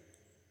लढाईत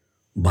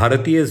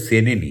भारतीय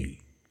सेनेने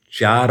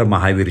 4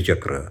 महावीर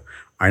चक्र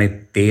आणि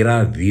 13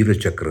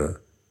 वीरचक्र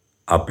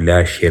आपल्या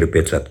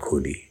शेरपेचात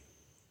खोली.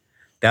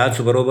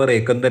 त्याचबरोबर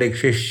एकंदर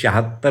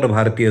 176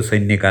 भारतीय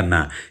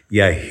सैनिकांना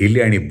या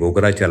हिली आणि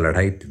बोगराच्या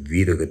लढाईत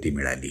वीरगती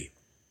मिळाली.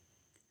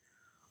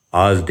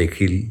 आज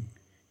देखील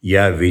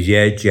या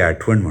विजयाची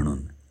आठवण म्हणून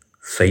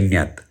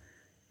सैन्यात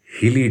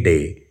हिली डे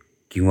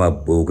किंवा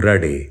बोगरा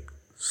डे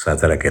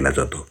साजरा केला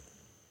जातो.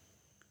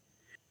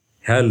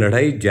 ह्या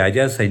लढाईत ज्या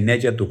ज्या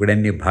सैन्याच्या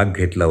तुकड्यांनी भाग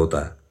घेतला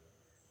होता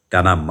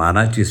त्यांना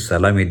मानाची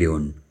सलामी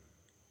देऊन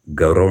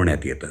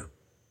गौरवण्यात येतं.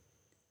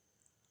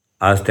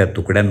 आज त्या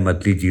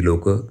तुकड्यांमधली जी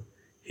लोकं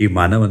ही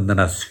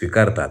मानवंदना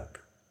स्वीकारतात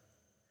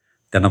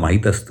त्यांना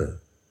माहीत असतं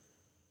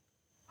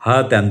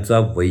हा त्यांचा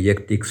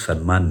वैयक्तिक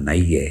सन्मान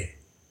नाही आहे,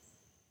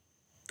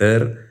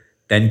 तर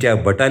त्यांच्या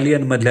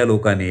बटालियनमधल्या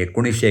लोकांनी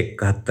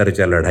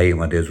 1971च्या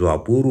लढाईमध्ये जो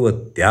अपूर्व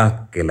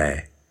त्याग केला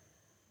आहे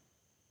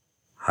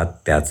हा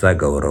त्याचा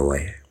गौरव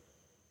आहे.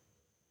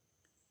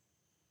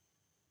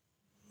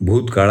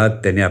 भूतकाळात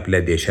त्याने आपल्या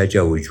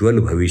देशाच्या उज्ज्वल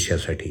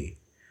भविष्यासाठी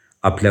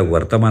आपल्या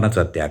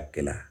वर्तमानाचा त्याग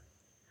केला.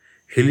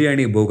 हिली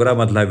आणि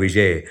बोगरामधला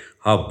विजय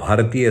हा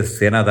भारतीय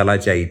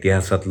सेनादलाच्या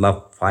इतिहासातला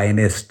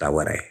फायनेस्ट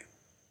आवर आहे.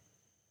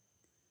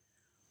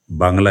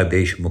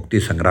 बांगलादेश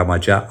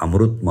मुक्तीसंग्रामाच्या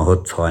अमृत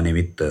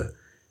महोत्सवानिमित्त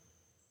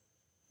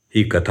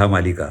ही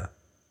कथामालिका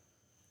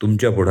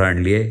तुमच्या पुढं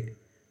आणली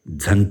आहे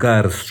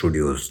झंकार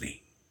स्टुडिओजनी.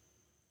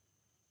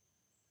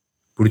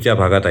 पुढच्या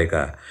भागात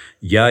ऐका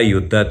या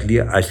युद्धातली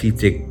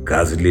अशीच एक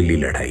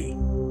गाजलेली लढाई,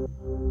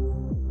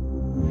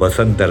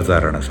 बसंतरचा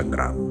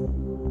रणसंग्राम,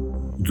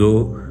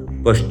 जो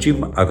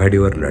पश्चिम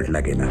आघाडीवर लढला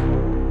गेला.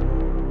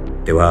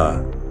 तेव्हा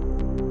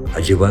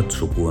अजिबात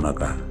चुकवू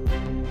नका,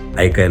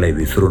 ऐकायला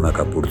विसरू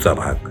नका पुढचा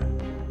भाग.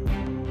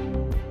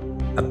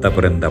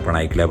 आत्तापर्यंत आपण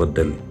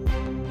ऐकल्याबद्दल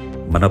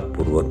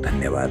मनपूर्वक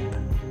धन्यवाद.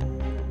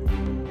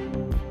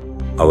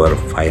 Our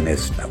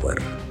finest hour.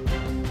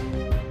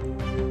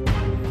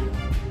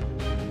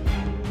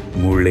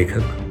 मूळ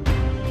लेखक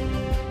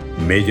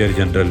मेजर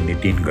जनरल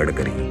नितीन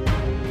गडकरी,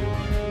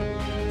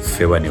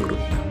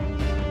 सेवानिवृत्त.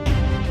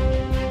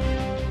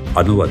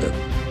 अनुवादक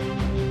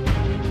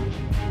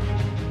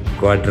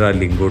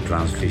Quadralingo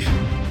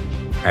translation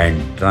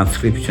and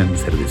transcription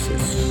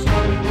services.